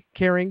friendly,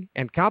 caring,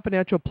 and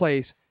confidential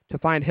place to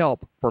find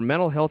help for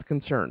mental health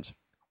concerns.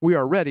 We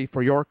are ready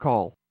for your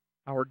call.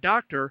 Our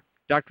doctor,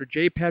 Dr.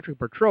 J. Patrick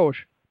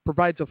Petrosh,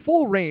 provides a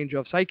full range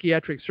of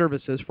psychiatric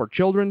services for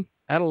children,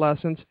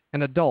 adolescents,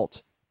 and adults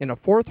in a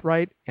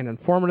forthright and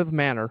informative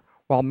manner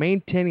while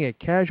maintaining a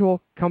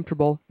casual,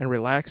 comfortable, and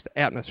relaxed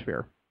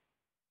atmosphere.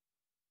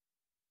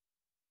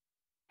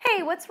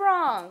 Hey, what's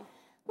wrong?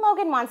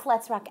 Logan wants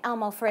Let's Rock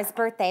Elmo for his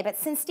birthday, but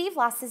since Steve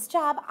lost his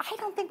job, I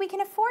don't think we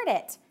can afford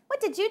it. What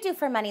did you do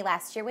for money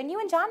last year when you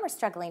and John were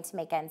struggling to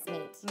make ends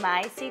meet?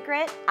 My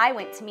secret? I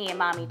went to Me and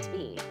Mommy to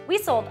Be. We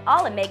sold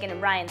all of Megan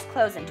and Ryan's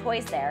clothes and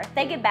toys there.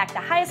 They give back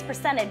the highest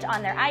percentage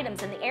on their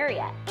items in the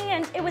area,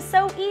 and it was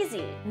so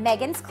easy.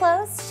 Megan's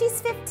clothes?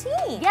 She's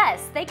 15.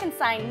 Yes, they can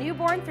sign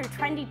newborn through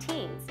trendy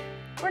teens.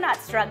 We're not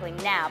struggling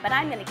now, but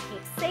I'm going to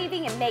keep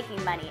saving and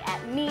making money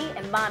at Me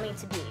and Mommy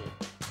to Be.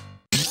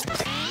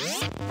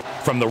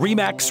 From the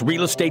RE/MAX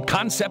Real Estate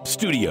Concept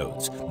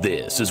Studios,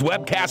 this is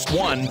Webcast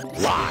One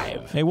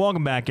Live. Hey,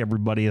 welcome back,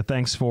 everybody.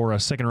 Thanks for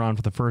sticking around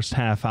for the first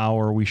half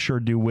hour. We sure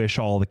do wish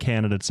all the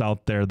candidates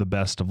out there the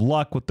best of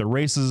luck with the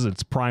races.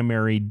 It's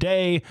primary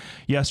day.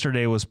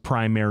 Yesterday was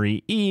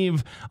primary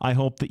eve. I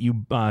hope that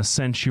you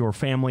sent your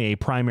family a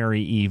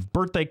primary eve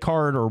birthday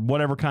card or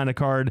whatever kind of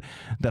card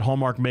that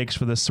Hallmark makes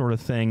for this sort of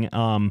thing.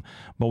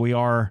 But we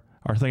are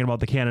thinking about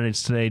the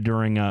candidates today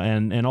during,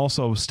 and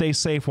also stay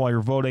safe while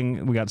you're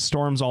voting. We got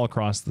storms all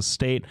across the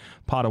state.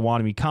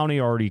 Pottawatomie County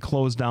already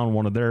closed down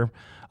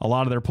a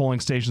lot of their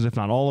polling stations, if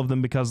not all of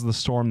them, because of the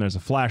storm. There's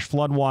a flash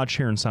flood watch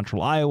here in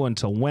central Iowa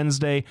until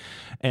Wednesday,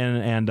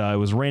 and it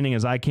was raining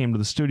as I came to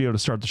the studio to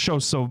start the show.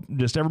 So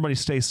just everybody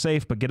stay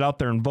safe, but get out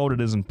there and vote.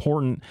 It is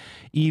important,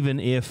 even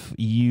if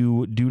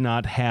you do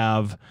not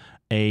have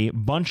a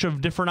bunch of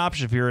different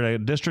options. If you're in a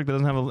district that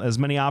doesn't have as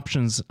many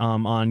options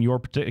on your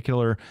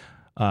particular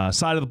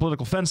side of the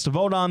political fence to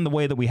vote on, the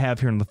way that we have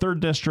here in the 3rd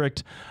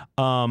district,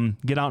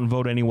 get out and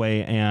vote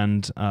anyway.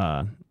 And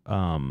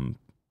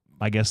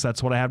I guess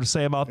that's what I have to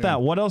say about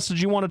that. What else did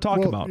you want to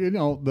talk about?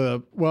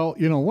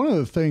 One of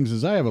the things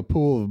is I have a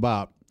pool of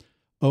about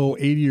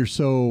 80 or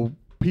so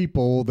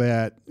people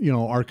that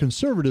are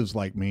conservatives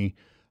like me,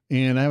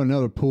 and I have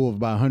another pool of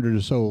about 100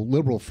 or so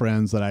liberal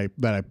friends that I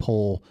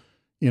poll,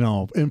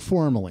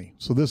 informally.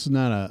 So this is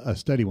not a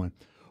steady one.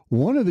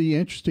 One of the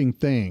interesting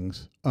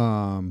things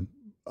that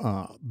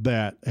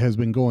has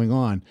been going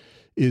on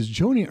is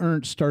Joni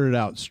Ernst started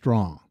out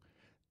strong,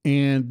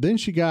 and then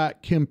she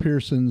got Kim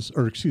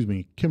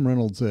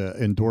Reynolds'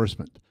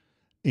 endorsement,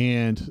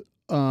 and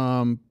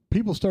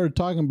people started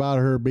talking about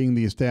her being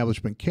the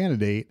establishment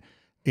candidate,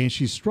 and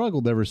she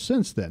struggled ever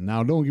since then.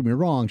 Now, don't get me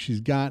wrong, she's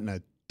gotten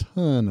a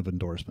ton of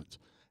endorsements.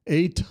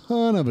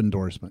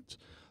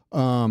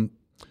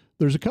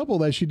 There's a couple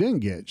that she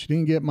didn't get. She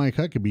didn't get Mike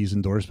Huckabee's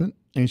endorsement,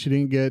 and she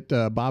didn't get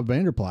Bob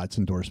Vander Plaat's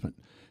endorsement.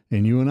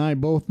 And you and I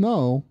both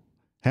know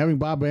having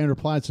Bob Vander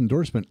Plaat's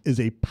endorsement is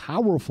a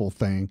powerful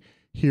thing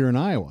here in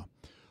Iowa.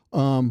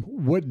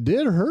 What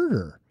did hurt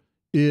her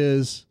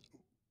is,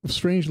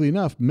 strangely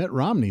enough, Mitt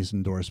Romney's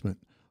endorsement.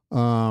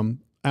 Out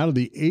of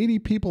the 80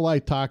 people I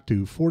talked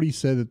to, 40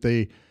 said that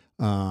they,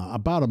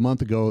 about a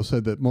month ago,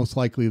 said that most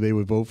likely they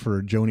would vote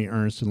for Joni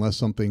Ernst unless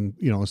something,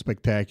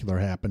 spectacular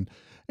happened.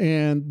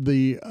 And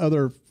the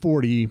other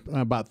 40,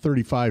 about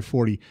 35,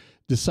 40,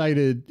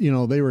 decided,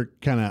 they were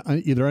kind of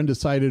either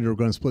undecided or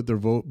going to split their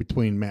vote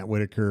between Matt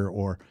Whitaker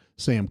or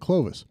Sam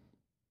Clovis.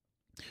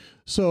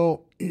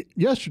 So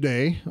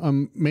yesterday,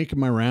 I'm making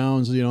my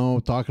rounds,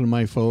 talking to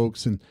my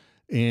folks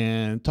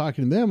and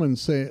talking to them, and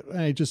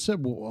I just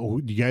said, well,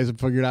 you guys have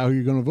figured out who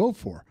you're going to vote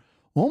for.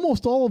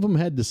 Almost all of them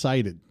had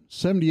decided.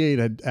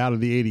 78 out of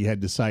the 80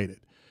 had decided.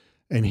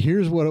 And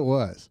here's what it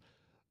was.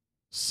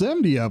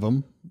 70 of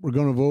them were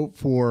going to vote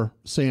for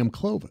Sam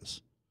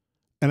Clovis.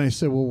 And I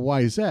said, well, why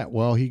is that?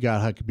 Well, he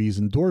got Huckabee's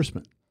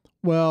endorsement.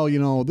 Well,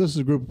 this is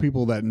a group of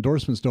people that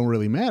endorsements don't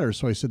really matter.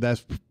 So I said,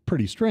 that's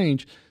pretty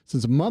strange.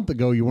 Since a month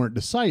ago, you weren't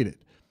decided.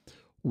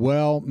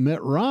 Well,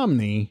 Mitt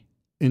Romney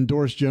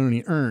endorsed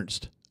Joni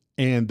Ernst,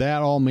 and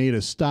that all made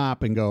us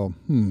stop and go,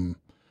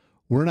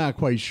 we're not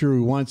quite sure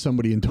we want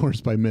somebody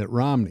endorsed by Mitt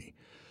Romney.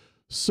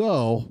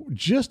 So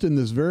just in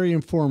this very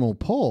informal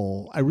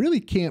poll, I really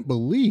can't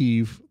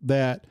believe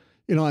that,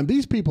 and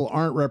these people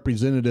aren't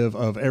representative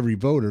of every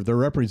voter. They're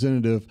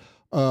representative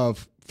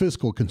of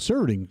fiscal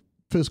conservative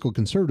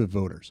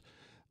voters.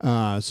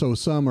 So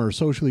some are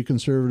socially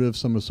conservative,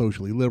 some are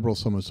socially liberal,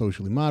 some are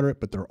socially moderate,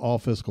 but they're all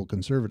fiscal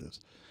conservatives.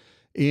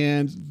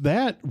 And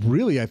that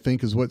really, I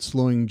think, is what's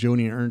slowing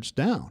Joni Ernst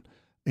down.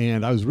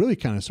 And I was really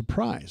kind of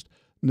surprised.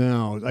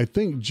 Now, I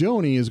think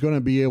Joni is going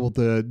to be able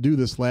to do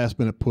this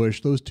last-minute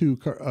push. Those two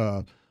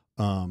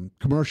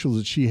commercials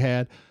that she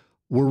had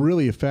were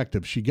really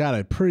effective. She got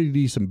a pretty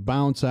decent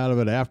bounce out of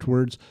it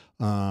afterwards.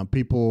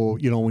 People,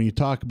 when you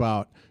talk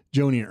about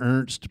Joni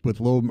Ernst with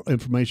low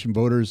information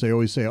voters, they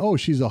always say, oh,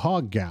 she's a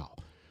hog gal.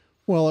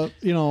 Well,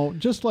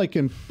 just like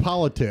in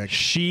politics.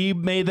 She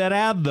made that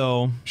ad,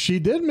 though. She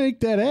did make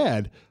that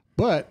ad,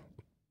 but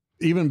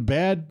even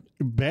bad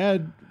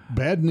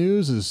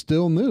news is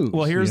still news.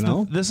 Well, here's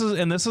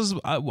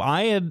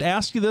I had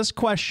asked you this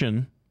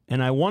question,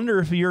 and I wonder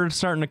if you're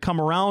starting to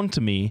come around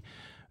to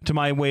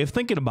my way of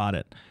thinking about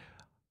it.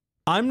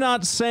 I'm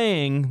not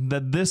saying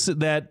that this is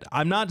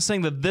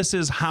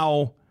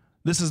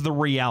the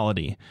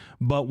reality,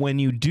 but when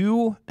you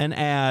do an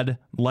ad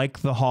like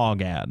the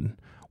hog ad,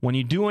 when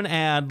you do an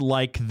ad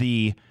like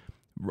the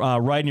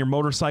riding your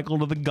motorcycle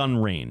to the gun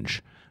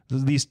range,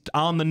 these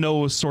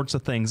on-the-nose sorts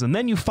of things, and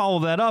then you follow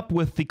that up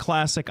with the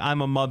classic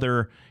I'm a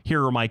mother,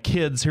 here are my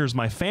kids, here's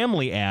my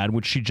family ad,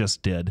 which she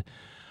just did,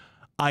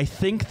 I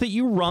think that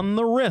you run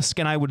the risk,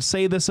 and I would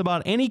say this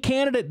about any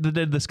candidate that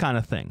did this kind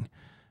of thing,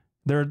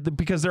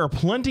 because there are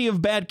plenty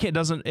of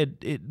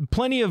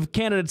plenty of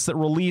candidates that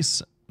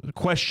release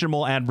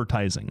questionable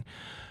advertising.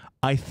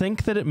 I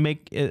think that it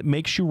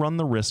makes you run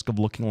the risk of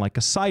looking like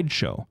a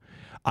sideshow.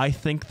 I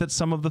think that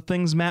some of the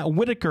things Matt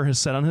Whitaker has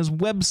said on his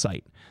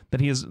website,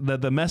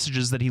 that the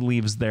messages that he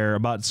leaves there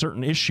about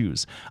certain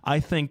issues,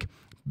 I think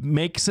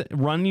makes it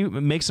run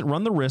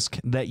the risk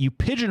that you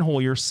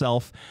pigeonhole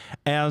yourself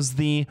as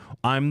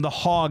I'm the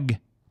hog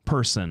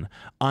person,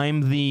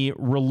 I'm the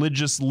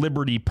religious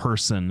liberty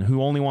person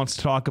who only wants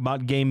to talk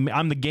about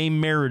I'm the gay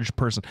marriage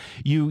person.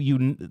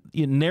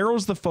 It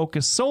narrows the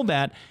focus so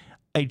that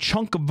a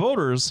chunk of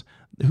voters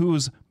who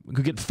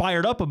get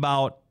fired up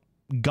about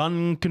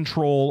gun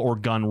control or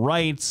gun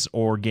rights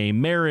or gay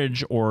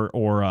marriage or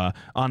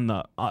on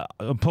the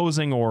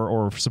opposing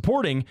or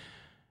supporting,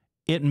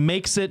 it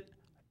makes it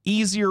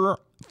easier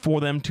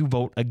for them to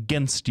vote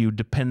against you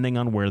depending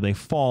on where they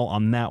fall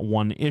on that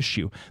one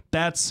issue.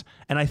 And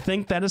I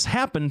think that has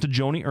happened to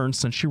Joni Ernst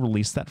since she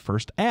released that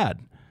first ad.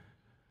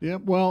 Yeah,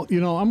 well,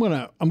 I'm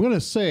gonna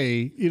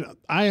say,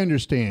 I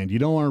understand you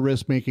don't want to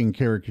risk making a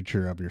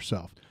caricature of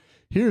yourself.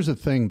 Here's the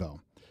thing, though,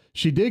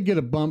 she did get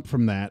a bump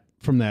from that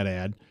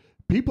ad.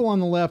 People on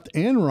the left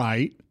and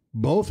right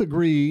both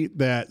agree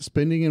that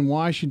spending in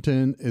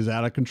Washington is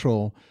out of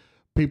control.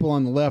 People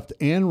on the left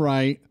and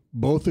right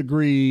both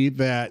agree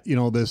that,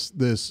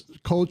 this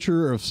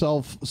culture of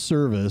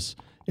self-service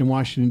in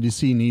Washington,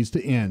 D.C. needs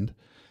to end.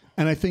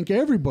 And I think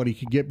everybody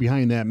could get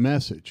behind that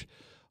message.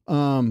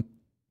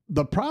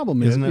 The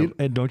problem is...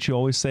 don't you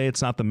always say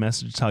it's not the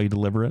message, it's how you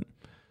deliver it?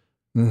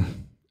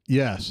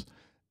 Yes.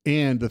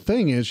 And the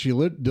thing is, she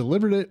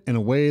delivered it in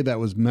a way that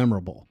was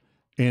memorable.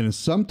 And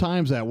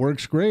sometimes that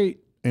works great.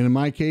 And in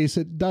my case,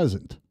 it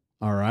doesn't.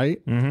 All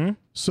right. Mm-hmm.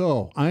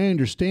 So I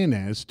understand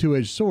that. It's a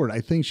two-edged sword.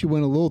 I think she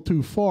went a little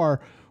too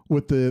far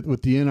with the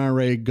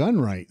NRA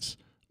gun rights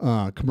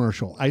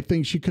commercial. I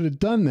think she could have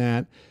done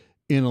that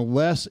in a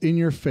less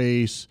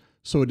in-your-face,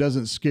 so it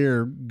doesn't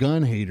scare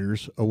gun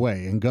haters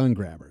away and gun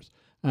grabbers.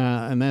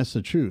 And that's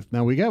the truth.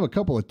 Now, we have a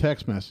couple of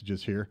text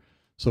messages here,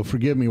 so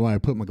forgive me while I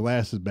put my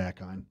glasses back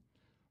on.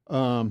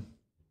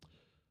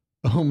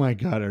 Oh, my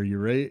God, are you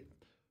ready?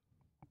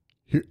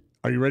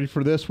 Are you ready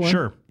for this one?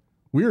 Sure.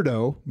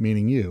 Weirdo,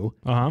 meaning you,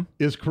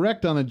 is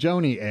correct on the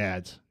Joni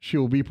ads. She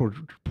will be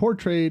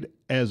portrayed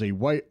as a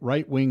white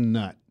right-wing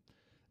nut.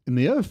 And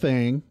the other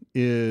thing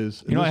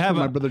is, I have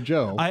my brother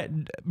Joe.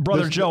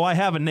 Joe, I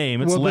have a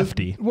name. It's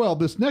Lefty.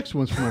 This next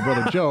one's from my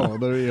brother Joe.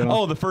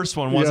 Oh, the first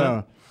one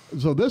wasn't.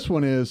 So this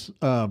one is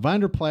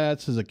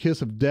Vanderplatz is a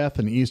kiss of death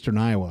in eastern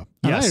Iowa.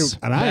 Yes,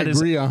 and I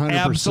agree 100%.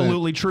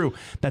 Absolutely true.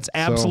 That's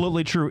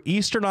absolutely true.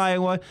 Eastern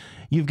Iowa,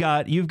 you've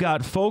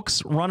got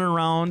folks running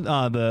around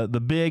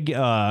the big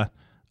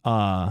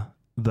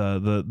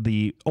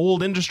the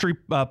old industry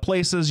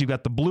places. You've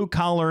got the blue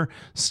collar,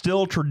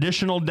 still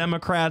traditional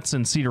Democrats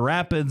in Cedar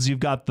Rapids.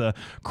 You've got the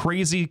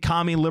crazy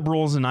commie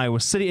liberals in Iowa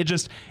City. It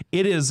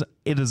is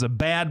a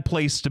bad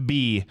place to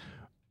be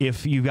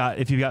if you've got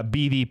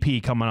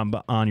BVP coming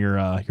on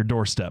your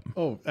doorstep.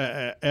 Oh,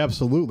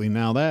 absolutely.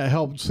 Now that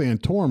helped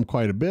Santorum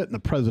quite a bit in the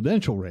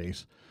presidential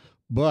race,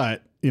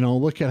 but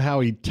look at how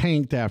he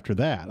tanked after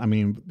that. I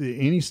mean,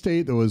 any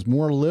state that was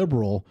more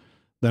liberal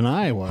than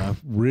Iowa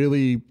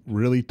really,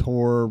 really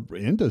tore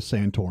into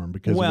Santorum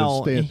because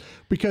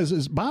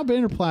Bob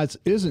Vanderplatz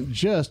isn't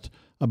just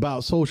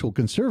about social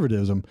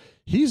conservatism.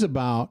 He's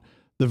about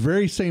the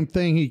very same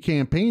thing he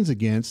campaigns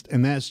against,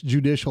 and that's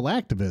judicial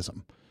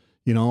activism.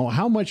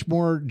 How much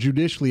more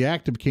judicially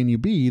active can you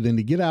be than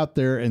to get out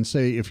there and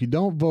say, if you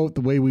don't vote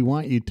the way we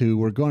want you to,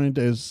 we're going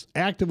to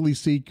actively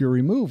seek your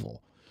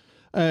removal.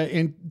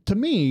 And to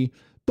me,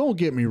 don't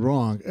get me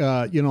wrong.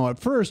 At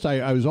first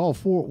I was all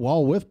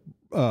with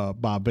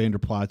Bob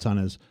Vanderplatz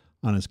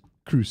on his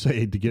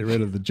crusade to get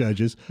rid of the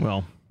judges.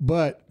 Well,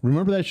 but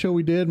remember that show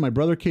we did? My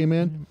brother came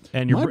in,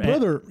 and my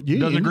brother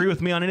doesn't agree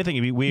with me on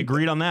anything. We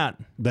agreed on that.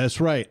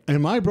 That's right.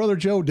 And my brother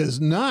Joe does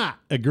not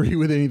agree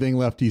with anything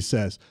Lefty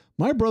says.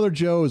 My brother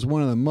Joe is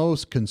one of the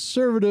most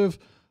conservative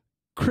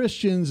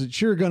Christians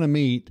that you're going to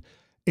meet.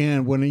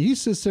 And when he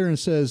sits there and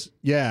says,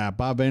 yeah,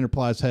 Bob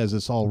Vanderplatz has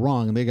this all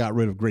wrong and they got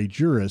rid of great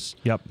jurists.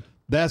 Yep.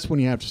 That's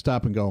when you have to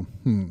stop and go,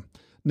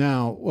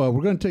 Now,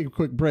 we're going to take a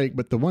quick break,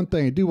 but the one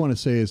thing I do want to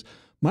say is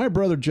my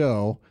brother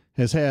Joe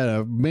has had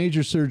a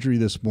major surgery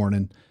this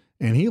morning,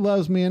 and he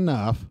loves me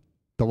enough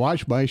to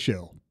watch my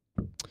show.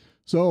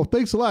 So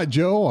thanks a lot,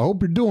 Joe. I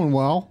hope you're doing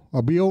well.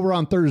 I'll be over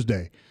on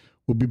Thursday.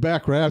 We'll be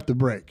back right after the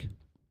break.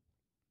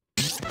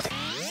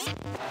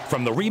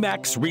 From the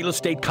RE/MAX Real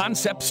Estate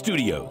Concept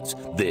Studios,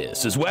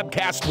 this is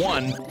Webcast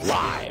One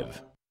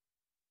Live.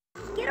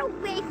 Get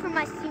away from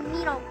us, you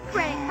mean old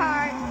credit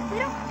card. We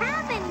don't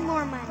have any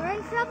more money. We're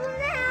in trouble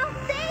now.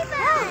 Save us!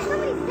 Help!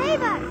 Somebody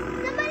save us!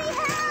 Somebody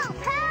help!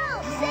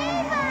 Help!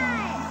 Save us!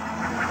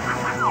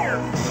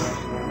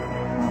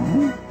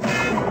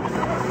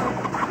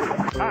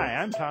 Hi,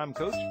 I'm Tom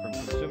Coates from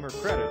Consumer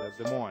Credit of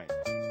Des Moines.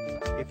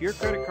 If your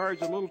credit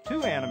card's a little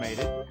too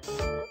animated,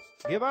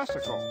 give us a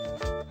call.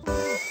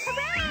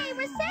 Hooray!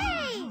 We're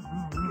saved!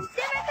 Consumer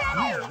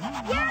Credit!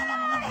 You're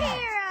our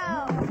hero!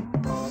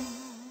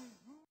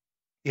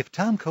 If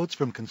Tom Coates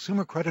from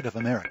Consumer Credit of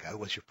America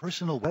was your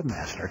personal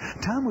webmaster,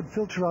 Tom would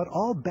filter out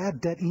all bad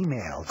debt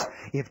emails.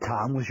 If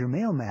Tom was your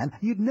mailman,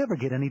 you'd never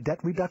get any debt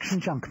reduction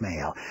junk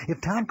mail.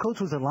 If Tom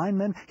Coates was a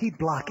lineman, he'd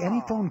block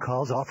any phone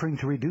calls offering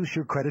to reduce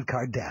your credit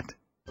card debt.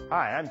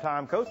 Hi, I'm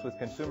Tom Coates with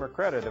Consumer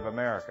Credit of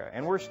America,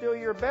 and we're still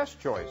your best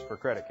choice for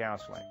credit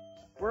counseling.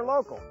 We're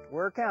local,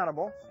 we're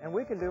accountable, and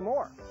we can do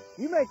more.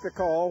 You make the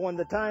call when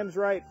the time's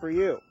right for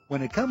you.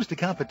 When it comes to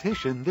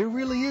competition, there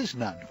really is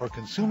none for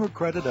Consumer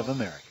Credit of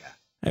America.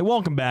 Hey,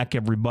 welcome back,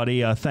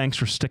 everybody. Thanks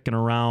for sticking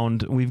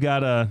around. We've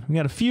got a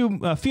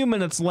few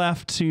minutes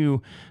left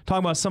to talk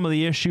about some of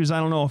the issues. I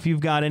don't know if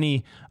you've got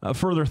any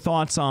further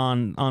thoughts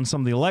on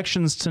some of the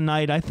elections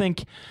tonight. I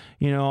think,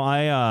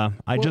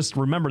 I just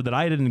remembered that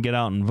I didn't get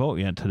out and vote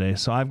yet today,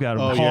 so I've got to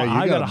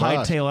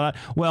hightail it out.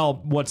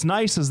 Well, what's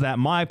nice is that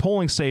my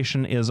polling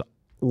station is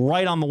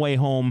right on the way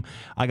home.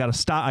 I got to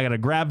stop. I got to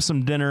grab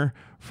some dinner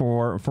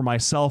for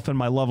myself and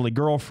my lovely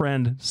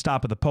girlfriend,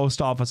 stop at the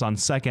post office on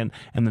 2nd,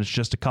 and then it's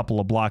just a couple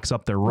of blocks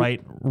up there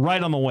right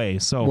on the way.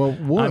 So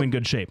I'm in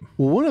good shape.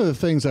 Well, one of the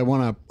things I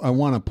want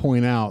to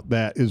point out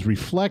that is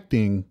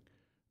reflecting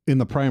in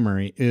the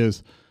primary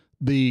is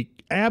the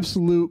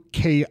absolute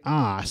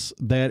chaos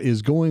that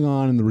is going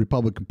on in the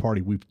Republican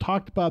Party. We've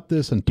talked about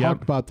this and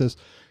talked about this,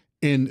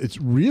 and it's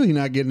really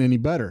not getting any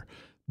better.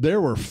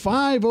 There were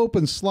 5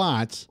 open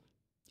slots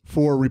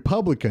for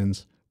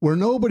Republicans where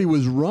nobody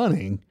was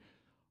running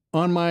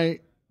on my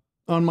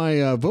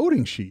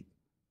voting sheet.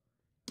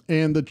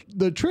 And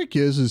the trick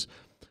is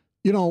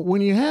You know,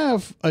 when you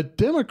have a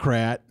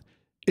Democrat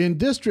in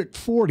District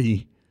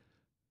 40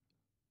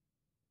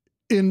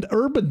 in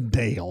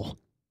Urbandale,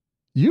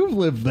 you've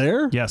lived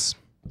there. Yes.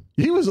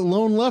 He was a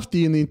lone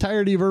lefty in the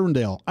entirety of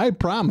Urbandale, I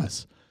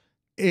promise.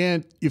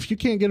 And if you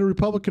can't get a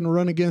Republican to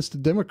run against a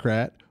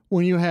Democrat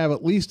when you have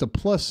at least a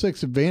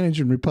 +6 advantage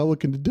in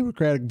Republican to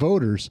Democratic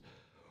voters,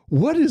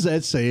 what does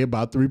that say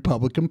about the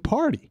Republican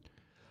Party?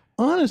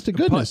 Honest to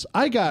goodness,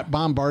 I got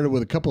bombarded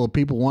with a couple of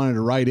people wanting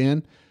to write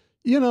in.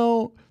 You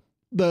know,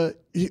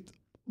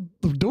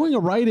 doing a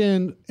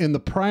write-in in the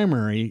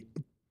primary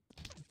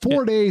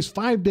 4 days,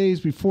 5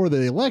 days before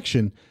the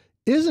election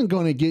isn't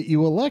going to get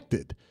you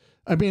elected.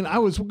 I mean, I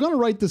was going to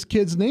write this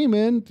kid's name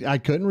in. I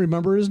couldn't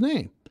remember his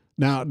name.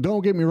 Now,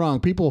 don't get me wrong.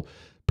 People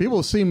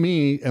see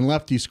me and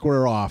Lefty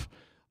square off.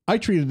 I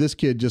treated this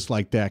kid just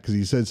like that because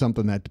he said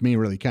something that to me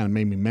really kind of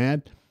made me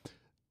mad.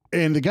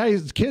 And the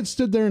kid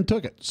stood there and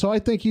took it. So I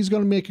think he's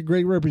going to make a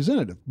great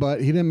representative, but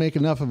he didn't make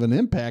enough of an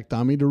impact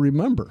on me to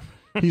remember.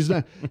 He's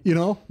not, you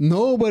know,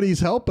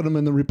 nobody's helping him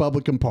in the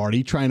Republican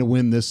Party trying to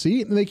win this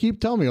seat. And they keep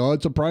telling me, oh,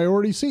 it's a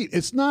priority seat.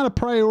 It's not a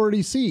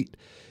priority seat.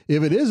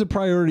 If it is a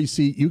priority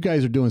seat, you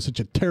guys are doing such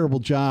a terrible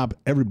job.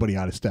 Everybody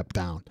ought to step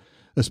down,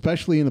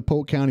 especially in the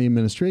Polk County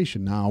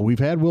administration. Now, we've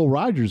had Will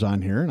Rogers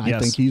on here, and I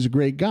think he's a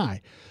great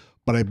guy.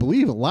 But I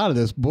believe a lot of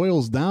this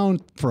boils down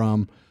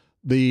from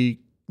the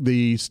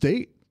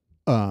state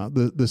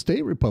the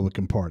state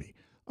Republican Party.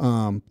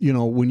 You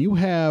know, when you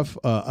have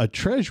a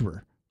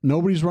treasurer,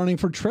 nobody's running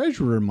for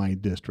treasurer in my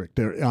district.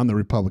 They're on the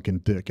Republican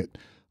ticket.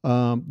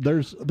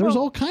 There's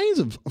all kinds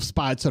of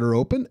spots that are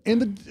open,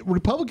 and the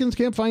Republicans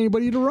can't find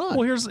anybody to run.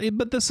 Well,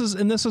 this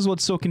is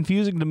what's so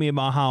confusing to me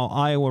about how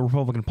Iowa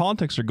Republican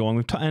politics are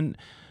going. And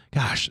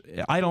gosh,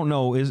 I don't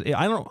know.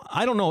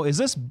 I don't know. Is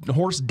this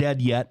horse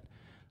dead yet?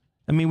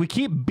 I mean, we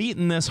keep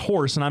beating this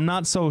horse, and I'm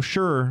not so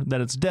sure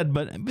that it's dead,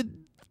 but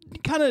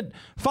kind of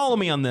follow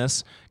me on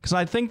this, because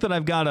I think that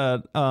I've got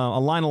a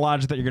line of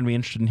logic that you're going to be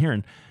interested in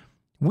hearing.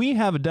 We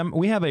have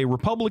a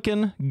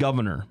Republican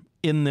governor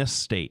in this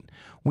state.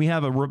 We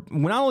have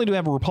not only do we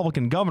have a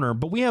Republican governor,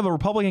 but we have a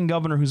Republican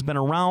governor who's been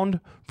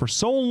around for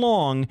so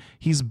long,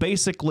 he's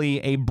basically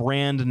a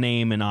brand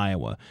name in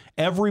Iowa.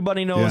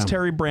 Everybody knows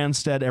Terry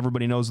Branstad.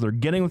 Everybody knows they're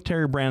getting with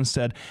Terry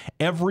Branstad.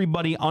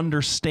 Everybody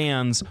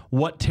understands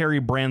what Terry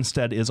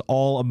Branstad is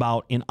all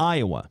about in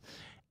Iowa.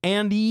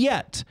 And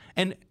yet,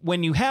 and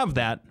when you have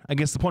that, I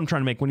guess the point I'm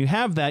trying to make, when you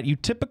have that, you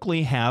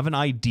typically have an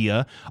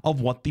idea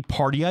of what the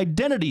party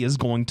identity is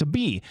going to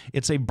be.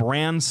 It's a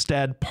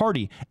Branstad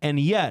party. And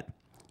yet,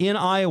 in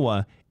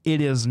Iowa,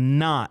 it is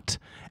not.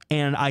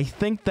 And I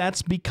think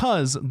that's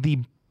because the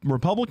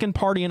Republican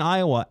Party in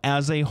Iowa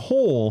as a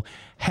whole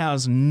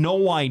has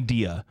no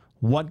idea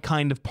what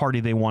kind of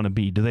party they want to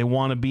be. Do they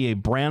want to be a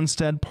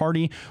Branstad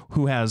party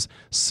who has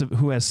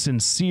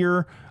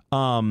sincere,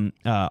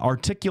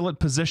 articulate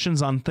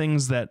positions on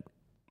things that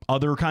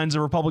other kinds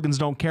of Republicans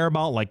don't care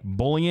about, like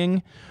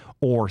bullying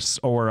or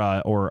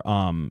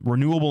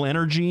renewable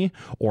energy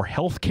or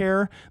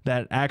healthcare,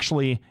 that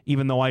actually,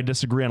 even though I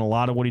disagree on a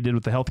lot of what he did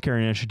with the healthcare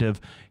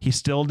initiative, he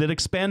still did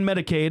expand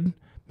Medicaid.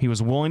 He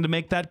was willing to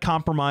make that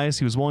compromise.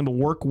 He was willing to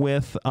work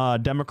with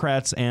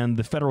Democrats and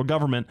the federal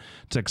government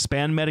to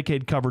expand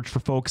Medicaid coverage for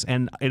folks,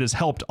 and it has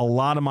helped a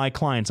lot of my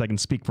clients. I can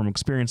speak from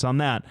experience on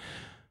that.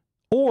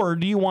 Or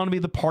do you want to be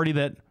the party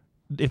that,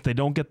 if they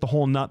don't get the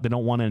whole nut, they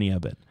don't want any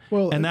of it?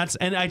 Well, and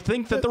I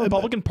think that the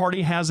Republican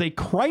Party has a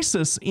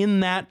crisis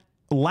in that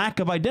lack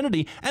of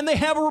identity, and they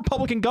have a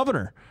Republican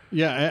governor.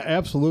 Yeah,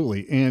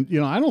 absolutely. And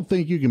you know, I don't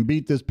think you can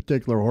beat this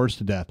particular horse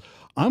to death.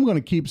 I'm going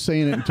to keep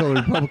saying it until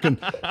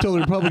the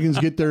Republicans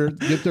get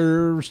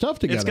their stuff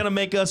together. It's going to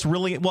make us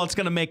really well. It's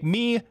going to make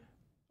me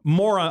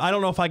more. I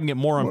don't know if I can get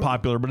more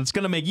unpopular, but it's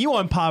going to make you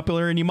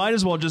unpopular, and you might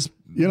as well just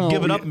give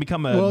it up and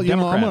become a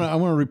Democrat. I'm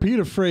going to repeat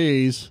a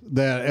phrase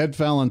that Ed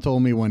Fallon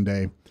told me one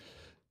day.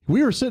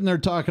 We were sitting there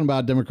talking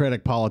about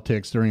Democratic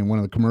politics during one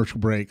of the commercial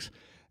breaks,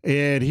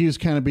 and he was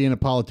kind of being a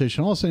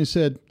politician. All of a sudden he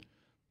said,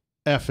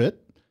 F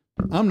it.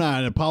 I'm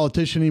not a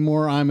politician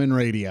anymore. I'm in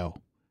radio.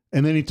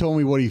 And then he told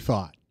me what he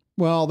thought.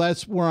 Well,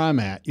 that's where I'm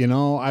at. You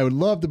know, I would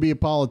love to be a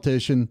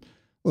politician.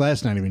 Well,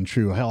 that's not even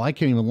true. Hell, I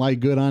can't even lie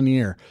good on the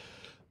air.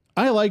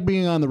 I like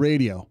being on the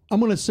radio. I'm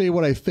going to say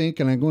what I think,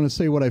 and I'm going to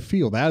say what I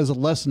feel. That is a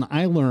lesson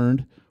I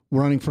learned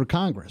running for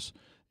Congress.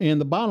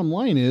 And the bottom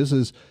line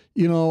is,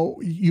 you know,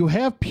 you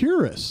have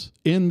purists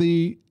in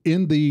the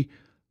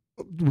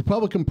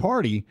Republican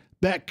Party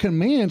that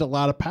command a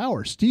lot of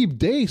power. Steve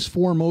Deace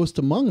foremost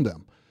among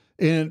them.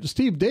 And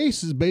Steve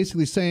Deace is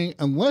basically saying,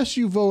 unless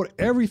you vote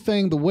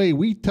everything the way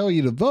we tell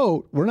you to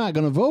vote, we're not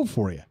going to vote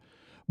for you. I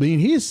mean,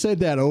 he's said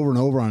that over and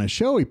over on his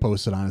show. He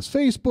posted on his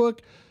Facebook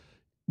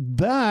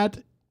that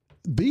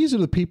these are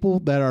the people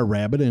that are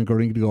rabid and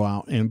going to go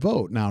out and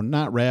vote. Now,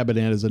 not rabid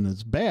as in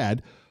it's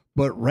bad,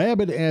 but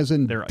rabid as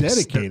in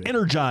dedicated. They're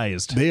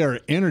energized. They are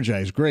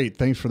energized. Great.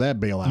 Thanks for that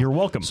bailout. You're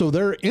welcome. So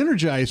they're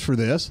energized for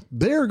this.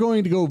 They're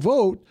going to go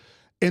vote,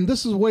 and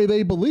this is the way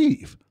they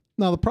believe.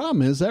 Now, the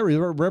problem is that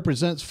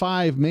represents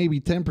 5, maybe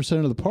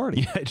 10% of the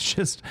party. Yeah, it's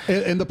just...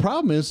 And the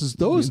problem is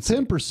those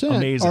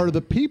 10% are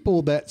the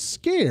people that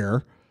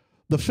scare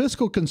the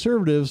fiscal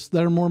conservatives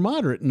that are more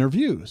moderate in their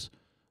views.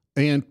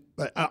 And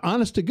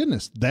honest to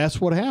goodness, that's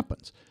what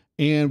happens.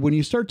 And when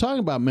you start talking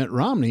about Mitt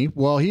Romney,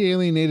 well, he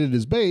alienated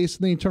his base,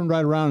 and then he turned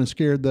right around and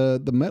scared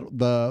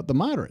the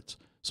moderates.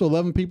 So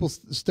 11 people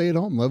stayed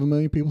home. 11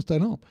 million people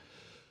stayed home.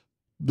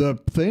 The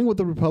thing with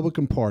the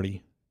Republican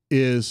Party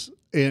is...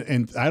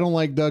 And I don't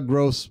like Doug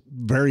Gross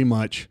very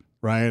much,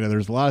 right?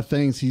 There's a lot of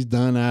things he's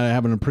done I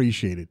haven't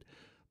appreciated.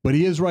 But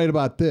he is right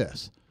about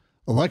this.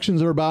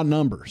 Elections are about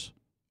numbers.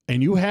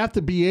 And you have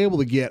to be able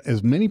to get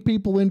as many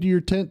people into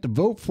your tent to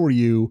vote for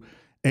you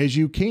as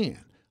you can.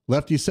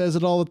 Lefty says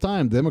it all the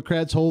time.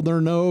 Democrats hold their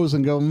nose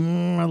and go,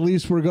 at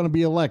least we're going to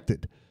be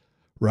elected,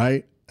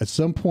 right? At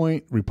some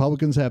point,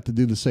 Republicans have to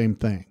do the same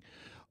thing.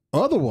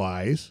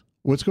 Otherwise,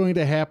 what's going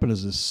to happen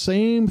is the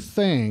same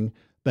thing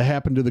that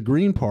happened to the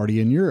Green Party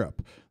in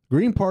Europe. The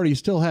Green Party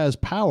still has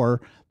power.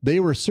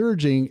 They were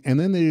surging, and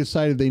then they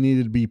decided they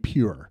needed to be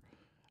pure.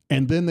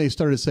 And then they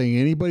started saying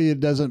anybody that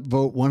doesn't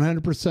vote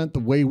 100% the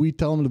way we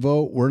tell them to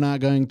vote, we're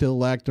not going to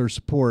elect or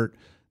support.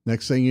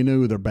 Next thing you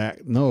know, they're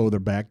back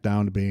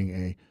down to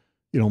being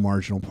a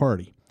marginal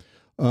party.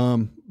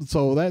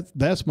 So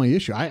that's my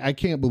issue. I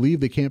can't believe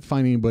they can't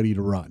find anybody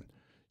to run.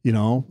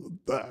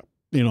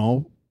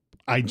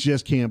 I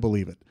just can't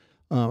believe it.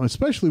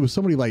 Especially with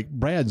somebody like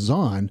Brad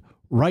Zahn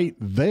right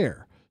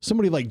there.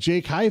 Somebody like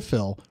Jake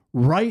Highfill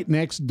right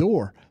next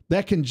door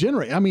that can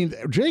generate. I mean,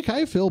 Jake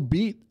Highfill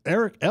beat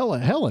Eric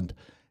Helland.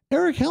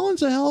 Eric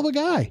Helland's a hell of a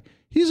guy.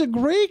 He's a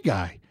great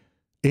guy.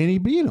 And he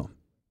beat him,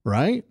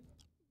 right?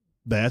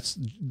 That's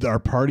our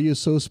party is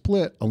so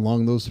split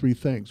along those three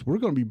things. We're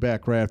going to be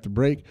back right after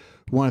break.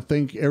 We want to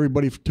thank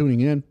everybody for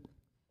tuning in.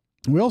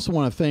 We also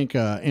want to thank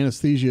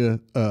Anesthesia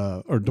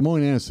or Des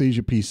Moines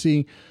Anesthesia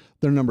PC.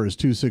 Their number is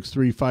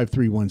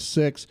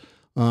 263-5316.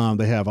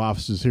 They have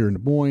offices here in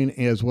Des Moines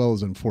as well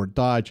as in Fort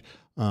Dodge.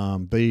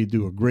 They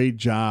do a great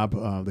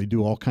job. They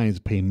do all kinds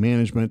of pain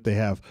management. They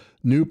have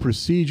new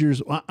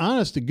procedures.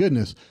 Honest to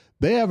goodness,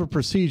 they have a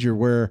procedure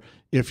where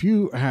if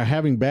you are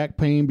having back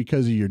pain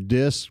because of your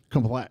discs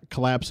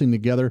collapsing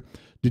together,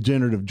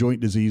 degenerative joint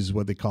disease is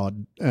what they call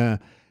it,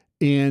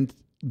 and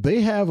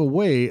they have a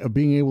way of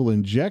being able to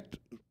inject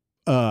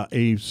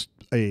a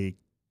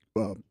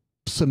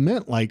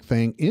cement-like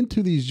thing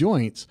into these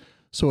joints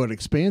so it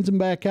expands them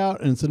back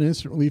out, and it's an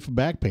instant relief of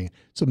back pain.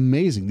 It's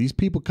amazing. These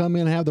people come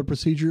in, have their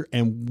procedure,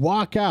 and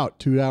walk out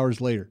 2 hours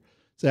later.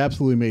 It's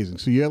absolutely amazing.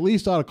 So you at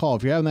least ought to call.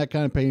 If you're having that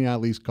kind of pain, you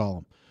at least call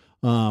them.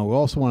 We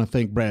also want to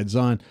thank Brad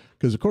Zahn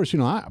because, of course,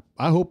 I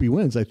hope he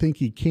wins. I think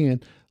he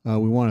can.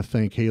 We want to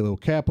thank Halo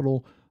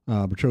Capital,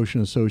 Petrosian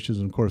Associates,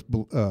 and, of course,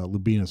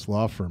 Lubinas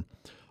Law Firm.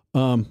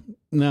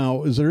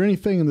 Now, is there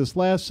anything in this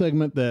last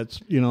segment that's,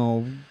 you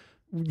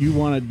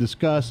want to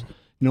discuss,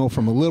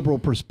 from a liberal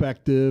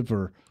perspective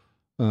or,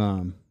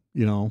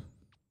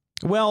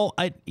 Well,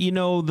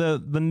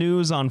 the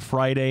news on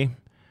Friday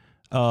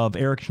of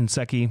Eric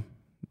Shinseki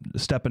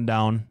stepping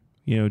down,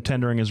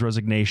 tendering his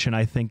resignation,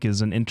 I think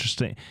is an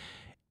interesting.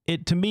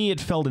 To me,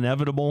 it felt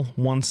inevitable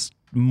once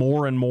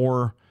more and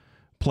more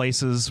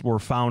places were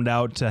found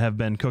out to have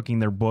been cooking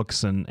their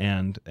books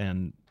and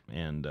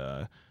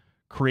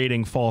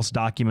creating false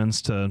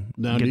documents to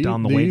get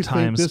down the wait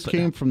times. Do you think this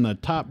came from the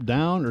top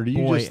down, or do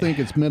you just think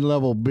it's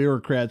mid-level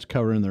bureaucrats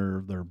covering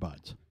their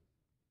butts?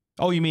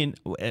 Oh, you mean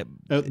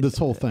this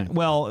whole thing?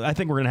 Well, I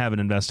think we're going to have an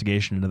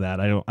investigation into that.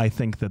 I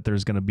think that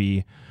there's going to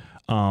be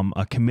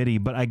a committee,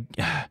 but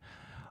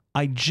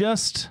there's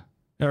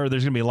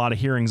going to be a lot of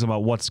hearings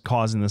about what's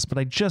causing this. But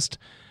I just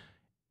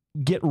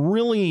I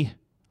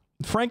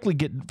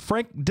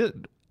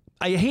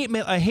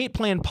hate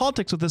playing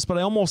politics with this, but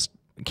I almost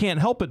can't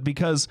help it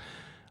because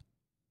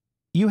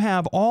you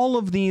have all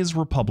of these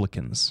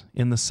Republicans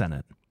in the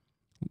Senate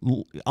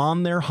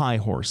on their high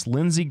horse,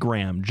 Lindsey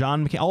Graham,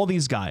 John McCain, all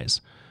these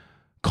guys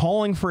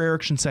calling for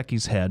Eric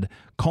Shinseki's head,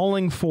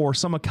 calling for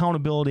some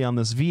accountability on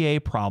this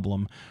VA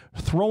problem,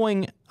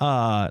 throwing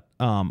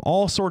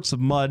all sorts of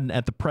mud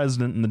at the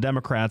president and the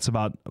Democrats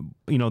about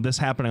this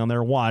happening on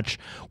their watch,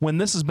 when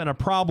this has been a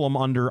problem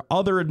under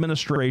other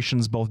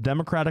administrations, both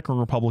Democratic and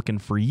Republican,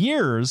 for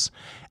years.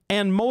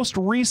 And most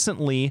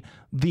recently,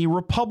 the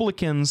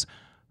Republicans,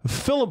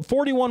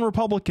 41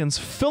 Republicans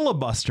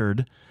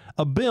filibustered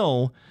a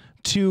bill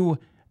to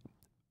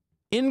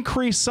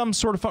increase some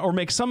sort of or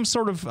make some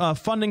sort of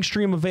funding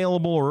stream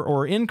available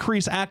or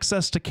increase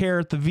access to care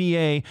at the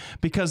VA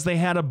because they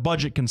had a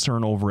budget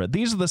concern over it.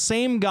 These are the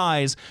same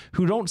guys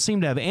who don't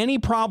seem to have any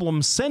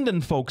problem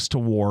sending folks to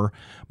war,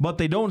 but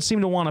they don't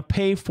seem to want to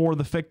pay for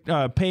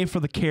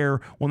the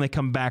care when they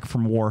come back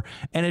from war.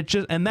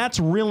 And that's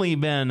really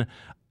been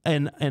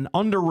an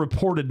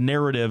underreported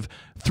narrative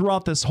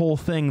throughout this whole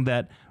thing,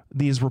 that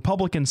these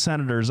Republican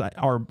senators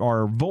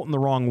are voting the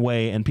wrong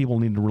way, and people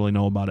need to really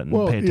know about it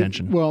and pay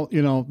attention.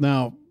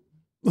 Now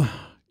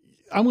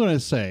I'm going to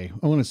say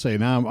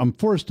now I'm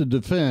forced to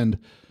defend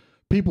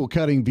people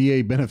cutting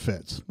VA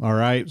benefits. All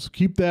right. So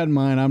keep that in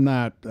mind.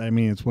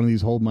 It's one of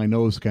these hold my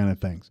nose kind of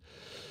things.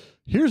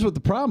 Here's what the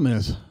problem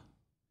is.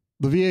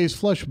 The VA is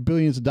flush with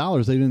billions of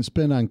dollars they didn't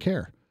spend on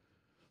care.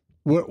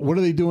 What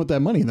are they doing with that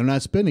money? They're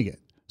not spending it.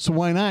 So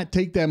why not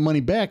take that money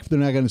back if they're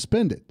not going to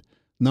spend it?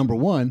 Number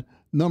one.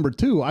 Number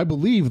two, I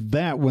believe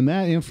that when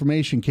that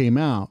information came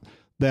out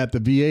that the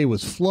VA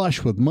was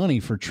flush with money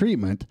for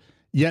treatment,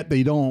 yet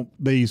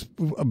these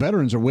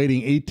veterans are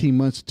waiting 18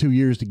 months to 2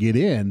 years to get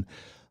in,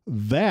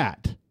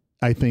 that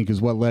I think is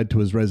what led to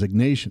his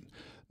resignation.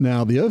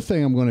 Now, the other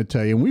thing I'm going to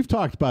tell you, and we've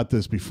talked about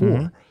this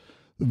before,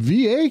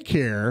 VA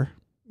care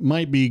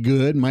might be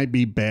good, might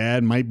be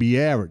bad, might be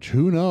average.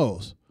 Who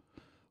knows?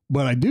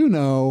 But I do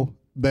know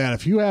that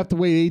if you have to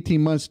wait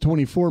 18 months,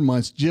 24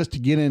 months just to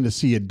get in to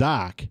see a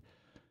doc,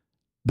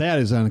 that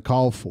is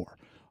uncalled for.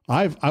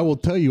 I will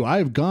tell you,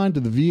 I've gone to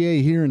the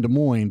VA here in Des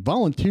Moines,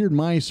 volunteered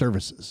my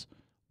services,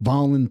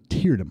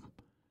 volunteered them,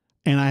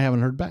 and I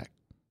haven't heard back.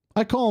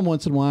 I call them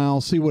once in a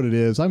while, see what it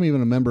is. I'm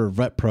even a member of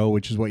Vet Pro,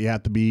 which is what you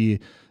have to be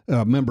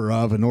a member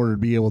of in order to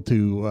be able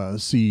to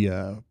see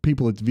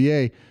people at the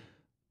VA.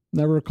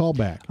 Never a call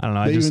back. I don't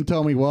know. They even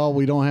tell me, well,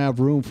 we don't have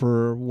room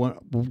for one.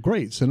 Well,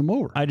 great, send them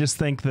over. I just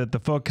think that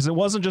because it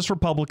wasn't just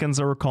Republicans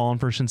that were calling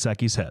for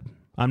Shinseki's head.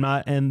 I'm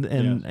not,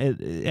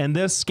 and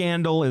this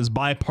scandal is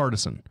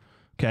bipartisan.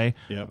 Okay.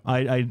 Yep.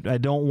 I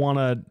don't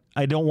want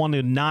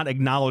to not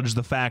acknowledge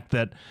the fact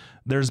that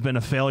there's been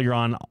a failure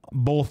on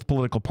both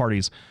political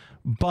parties,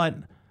 but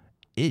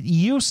it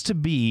used to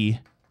be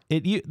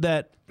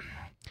that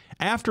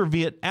after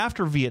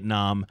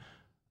Vietnam,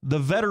 the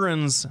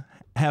veterans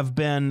have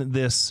been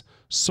this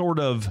sort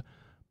of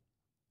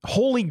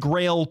holy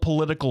grail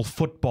political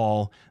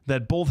football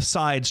that both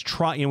sides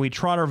trot. We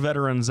trot our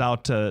veterans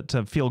out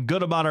to feel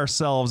good about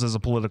ourselves as a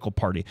political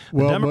party.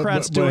 The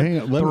Democrats do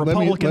it. The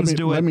Republicans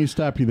do it. Let me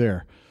stop you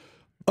there.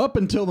 Up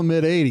until the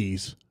mid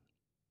 '80s,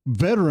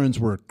 veterans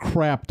were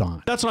crapped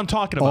on. That's what I'm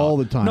talking about. All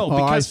the time. No,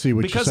 because, I see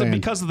what you're saying.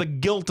 Because of the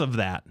guilt of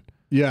that.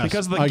 Yes,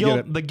 because of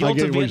the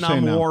guilt of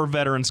Vietnam War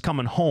veterans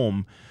coming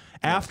home.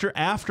 After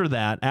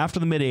that, after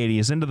the mid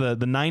 80s, into the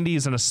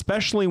 90s, and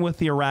especially with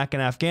the Iraq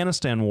and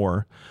Afghanistan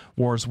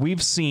wars,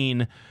 we've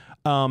seen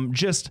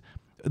just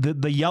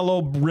the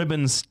yellow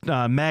ribbons,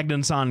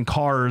 magnets on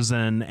cars,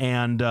 and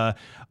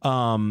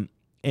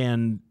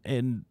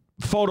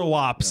photo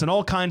ops and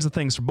all kinds of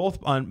things for both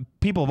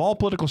people of all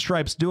political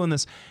stripes doing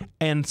this,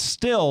 and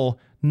still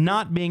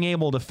not being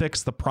able to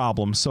fix the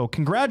problem. So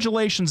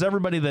congratulations,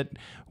 everybody that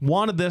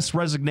wanted this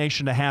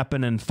resignation to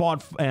happen and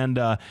fought and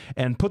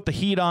put the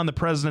heat on the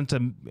president to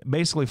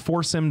basically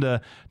force him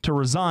to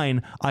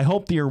resign. I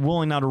hope that you're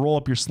willing now to roll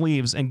up your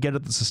sleeves and get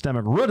at the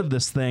systemic root of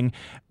this thing,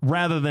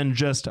 rather than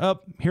just,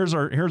 here's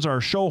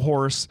our show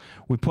horse.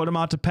 We put him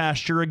out to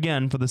pasture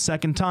again for the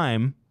second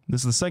time.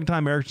 This is the second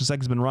time Eric Shinseki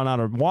has been run out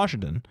of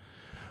Washington,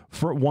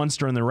 for once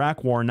during the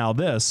Iraq War, now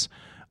this.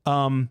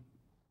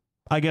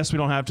 I guess we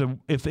don't have to,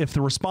 if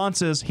the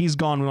response is he's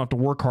gone, we don't have to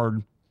work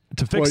hard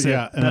to fix it.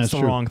 That's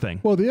the wrong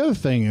thing. Well, the other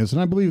thing is,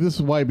 and I believe this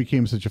is why it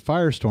became such a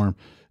firestorm,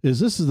 is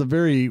this is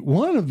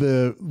one of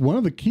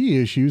the key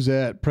issues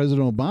that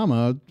President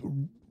Obama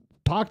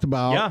talked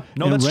about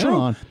that's ran true.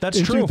 on That's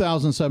in true.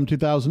 2007,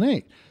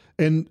 2008.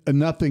 And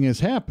nothing has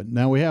happened.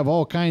 Now we have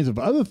all kinds of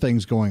other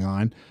things going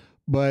on,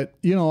 but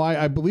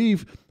I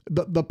believe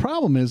the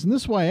problem is, and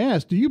this is why I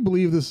asked, do you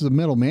believe this is a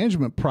middle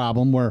management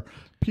problem where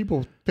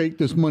people take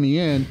this money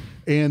in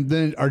and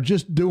then are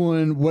just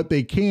doing what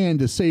they can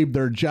to save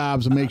their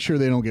jobs and make sure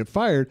they don't get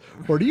fired?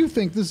 Or do you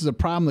think this is a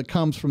problem that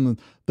comes from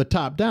the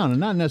top down, and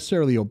not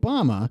necessarily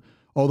Obama,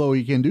 although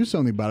he can do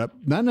something about it,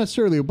 not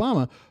necessarily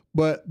Obama,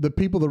 but the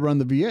people that run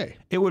the VA?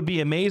 It would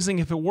be amazing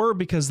if it were,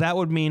 because that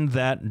would mean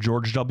that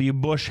George W.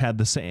 Bush had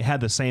the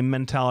same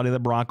mentality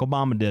that Barack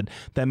Obama did.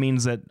 That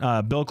means that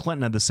Bill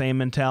Clinton had the same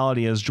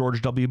mentality as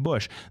George W.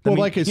 Bush.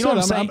 Like I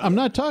said, I'm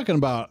not talking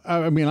about,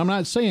 I'm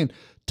not saying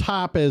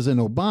top as in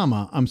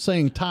Obama. I'm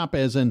saying top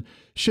as in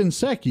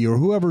Shinseki or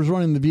whoever's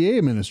running the VA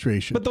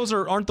administration. But those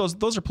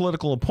are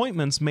political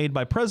appointments made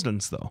by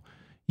presidents, though.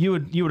 You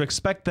would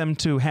expect them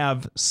to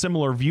have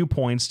similar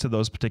viewpoints to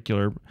those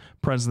particular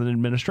president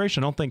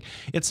administration. I don't think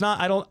it's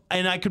not.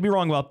 And I could be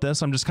wrong about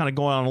this. I'm just kind of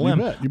going on a limb.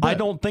 You bet. I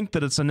don't think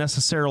that it's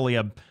necessarily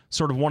a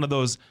sort of one of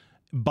those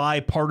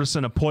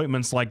bipartisan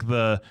appointments like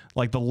the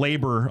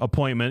labor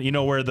appointment,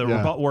 where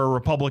where a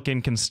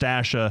Republican can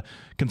stash a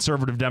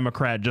conservative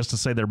Democrat just to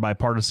say they're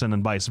bipartisan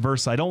and vice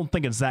versa. I don't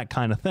think it's that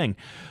kind of thing.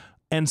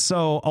 And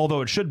so,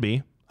 although it should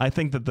be, I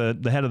think that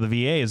the head of the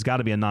VA has got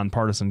to be a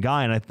nonpartisan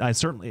guy. And I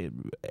certainly,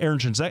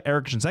 Eric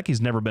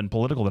Shinseki's never been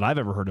political that I've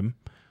ever heard him,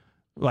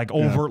 like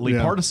overtly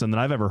partisan that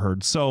I've ever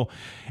heard. So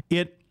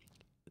is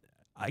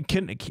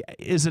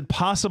it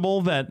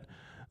possible that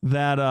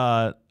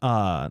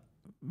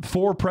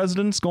 4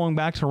 presidents going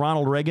back to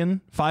Ronald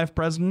Reagan, 5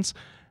 presidents,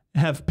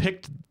 have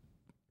picked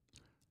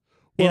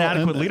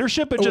inadequate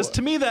leadership? It just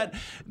to me that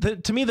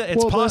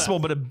it's possible,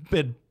 but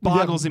it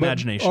boggles the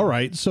imagination. All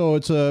right, so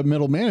it's a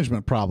middle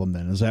management problem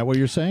then. Is that what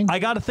you're saying? I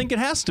got to think it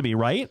has to be,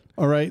 right?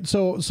 All right,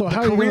 so how the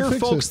are you going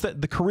to fix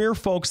the career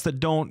folks that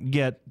don't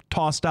get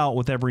tossed out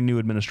with every new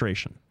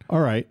administration.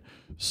 All right.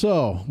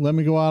 So let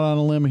me go out on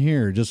a limb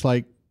here, just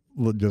like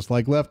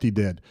Lefty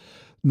did.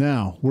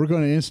 Now, we're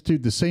going to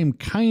institute the same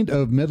kind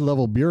of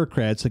mid-level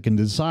bureaucrats that can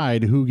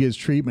decide who gets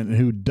treatment and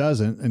who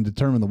doesn't and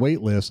determine the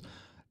wait list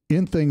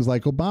in things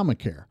like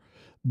Obamacare.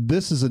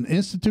 This is an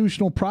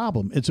institutional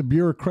problem. It's a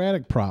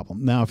bureaucratic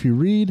problem. Now, if you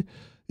read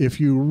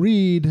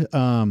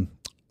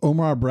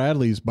Omar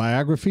Bradley's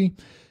biography,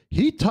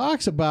 he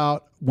talks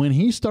about when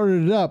he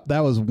started it up, that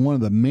was one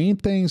of the main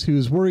things he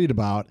was worried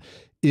about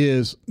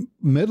is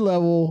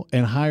mid-level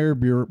and higher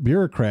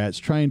bureaucrats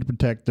trying to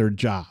protect their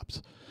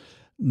jobs,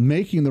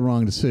 making the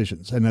wrong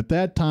decisions. And at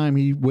that time,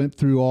 he went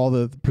through all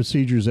the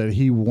procedures that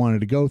he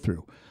wanted to go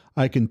through.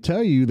 I can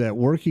tell you that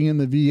working in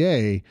the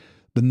VA,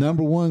 the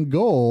number one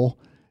goal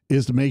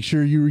is to make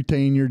sure you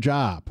retain your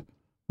job,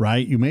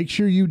 right? You make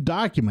sure you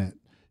document.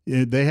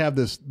 They have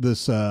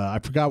this I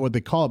forgot what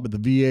they call it, but the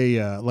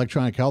VA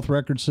electronic health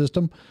record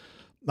system.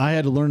 I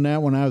had to learn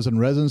that when I was in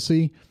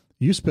residency.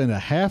 You spend a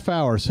half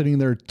hour sitting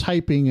there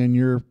typing in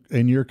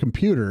your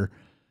computer,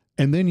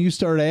 and then you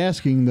start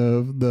asking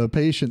the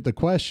patient the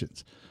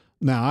questions.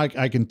 Now,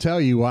 I can tell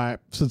you,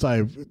 since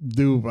I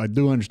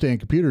do understand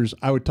computers,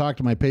 I would talk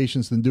to my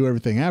patients and do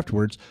everything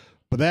afterwards,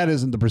 but that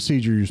isn't the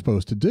procedure you're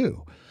supposed to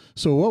do.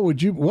 So what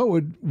would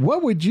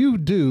you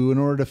do in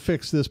order to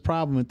fix this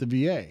problem at the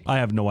VA? I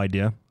have no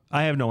idea.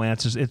 I have no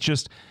answers. It's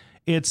just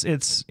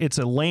it's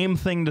a lame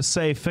thing to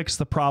say, fix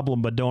the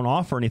problem, but don't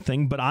offer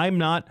anything. But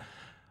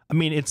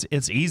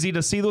it's easy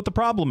to see what the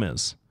problem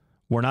is.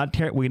 We're not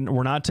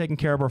taking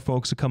care of our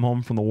folks who come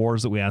home from the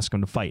wars that we ask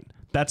them to fight.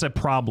 That's a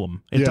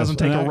problem. It doesn't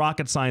take a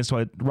rocket scientist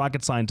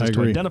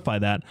to identify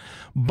that.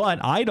 But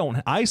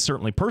I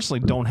certainly personally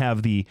don't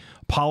have the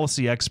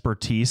policy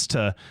expertise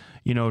to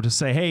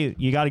say, hey,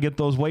 you got to get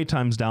those wait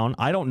times down.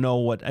 I don't know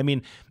what I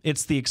mean.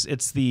 It's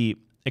the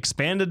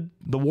expanded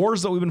the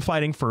wars that we've been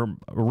fighting for a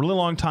really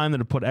long time that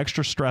have put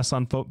extra stress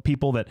on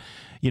people that,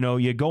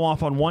 you go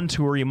off on one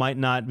tour, you might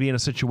not be in a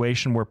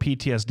situation where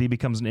PTSD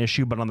becomes an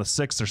issue, but on the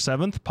 6th or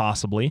 7th,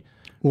 possibly.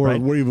 Or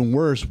right? even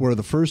worse, where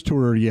the first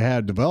tour you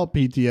had developed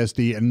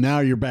PTSD and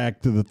now you're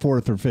back to the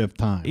 4th or 5th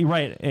time.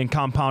 Right, and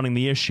compounding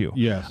the issue.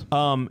 Yes.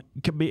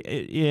 Could be,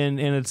 and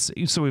it's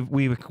so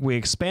we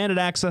expanded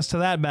access to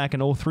that back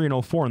in 03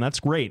 and 04, and that's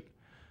great.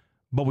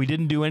 But we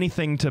didn't do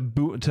anything to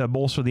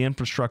bolster the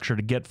infrastructure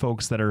to get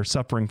folks that are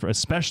suffering,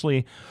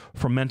 especially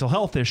from mental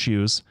health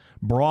issues,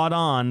 brought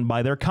on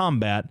by their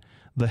combat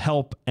the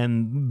help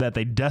and that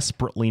they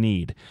desperately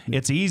need.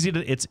 It's easy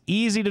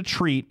to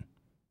treat,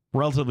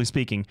 relatively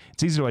speaking.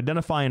 It's easy to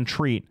identify and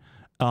treat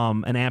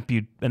an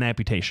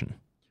amputation.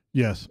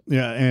 Yes,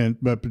 yeah,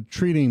 but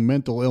treating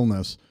mental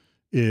illness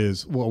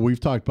is we've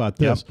talked about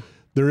this. Yep.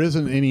 There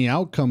isn't any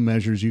outcome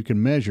measures you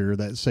can measure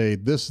that say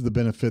this is the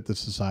benefit that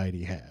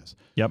society has.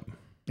 Yep.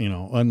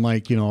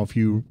 Unlike, if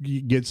you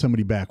get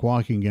somebody back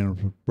walking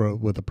again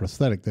with a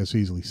prosthetic, that's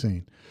easily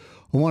seen.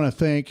 I want to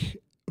thank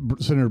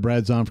Senator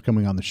Brad Zahn for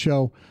coming on the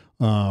show.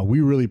 We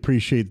really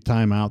appreciate the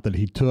time out that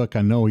he took.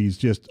 I know he's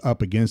just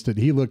up against it.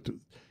 He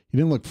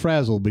didn't look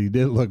frazzled, but he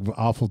did look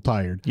awful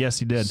tired. Yes,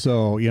 he did.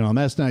 So, and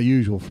that's not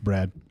usual for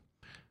Brad.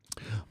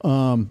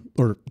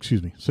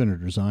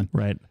 Senator Zahn.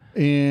 Right.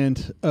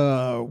 And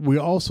we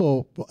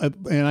also,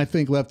 and I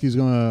think Lefty's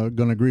going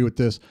to agree with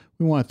this,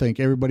 we want to thank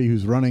everybody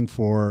who's running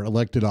for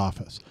elected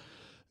office.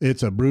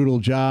 It's a brutal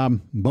job.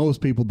 Most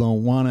people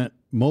don't want it.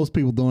 Most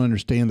people don't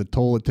understand the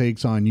toll it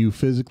takes on you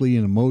physically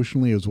and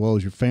emotionally as well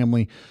as your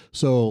family.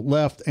 So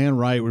left and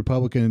right,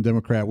 Republican and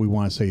Democrat, we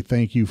want to say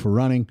thank you for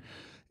running.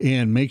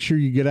 And make sure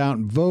you get out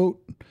and vote.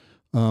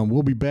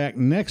 We'll be back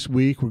next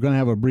week. We're going to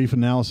have a brief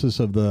analysis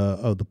of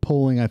the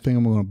polling. I think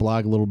I'm going to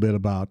blog a little bit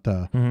about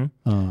the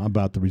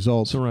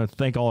results. So we're going to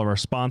thank all of our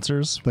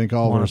sponsors. Thank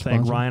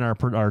Ryan,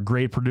 our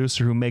great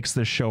producer who makes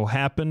this show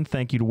happen.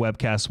 Thank you to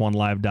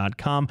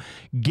webcast1live.com.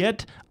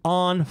 Get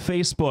on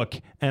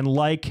Facebook and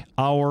like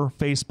our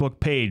Facebook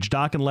page,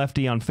 Doc and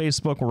Lefty on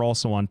Facebook. We're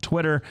also on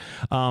Twitter.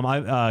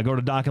 I go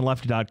to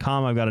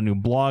docandlefty.com. I've got a new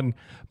blog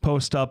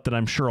post up that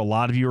I'm sure a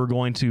lot of you are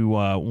going to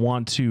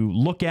want to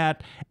look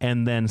at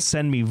and then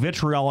send me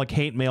vitriolic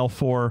hate mail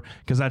for,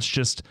 because that's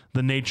just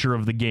the nature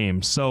of the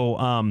game.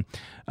 So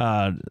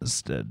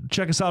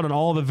check us out on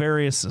all the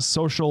various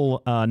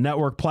social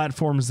network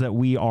platforms that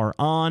we are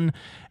on.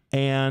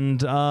 And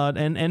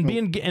be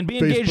engaged.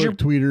 Facebook,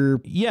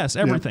 Twitter. Yes,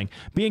 everything.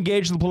 Yep. Be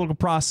engaged in the political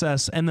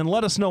process, and then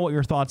let us know what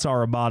your thoughts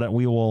are about it.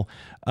 We will,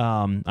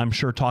 I'm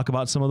sure, talk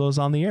about some of those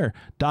on the air.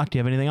 Doc, do you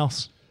have anything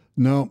else?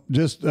 No,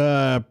 just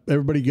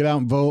everybody get out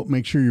and vote.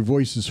 Make sure your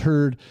voice is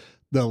heard.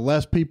 The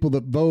less people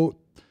that vote,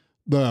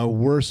 the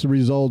worse the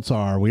results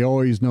are. We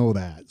always know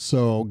that.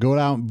 So go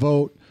out and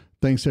vote.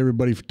 Thanks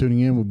everybody for tuning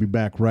in. We'll be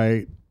back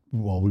right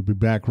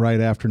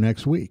after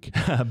next week.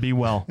 Be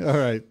well. All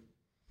right.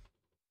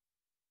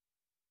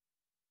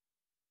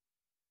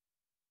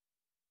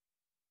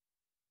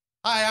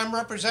 Hi, I'm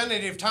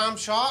Representative Tom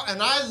Shaw,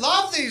 and I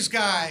love these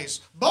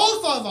guys.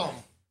 Both of them.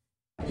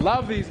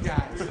 Love these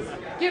guys.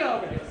 Get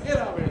over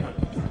here.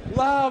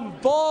 Love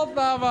both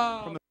of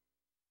them.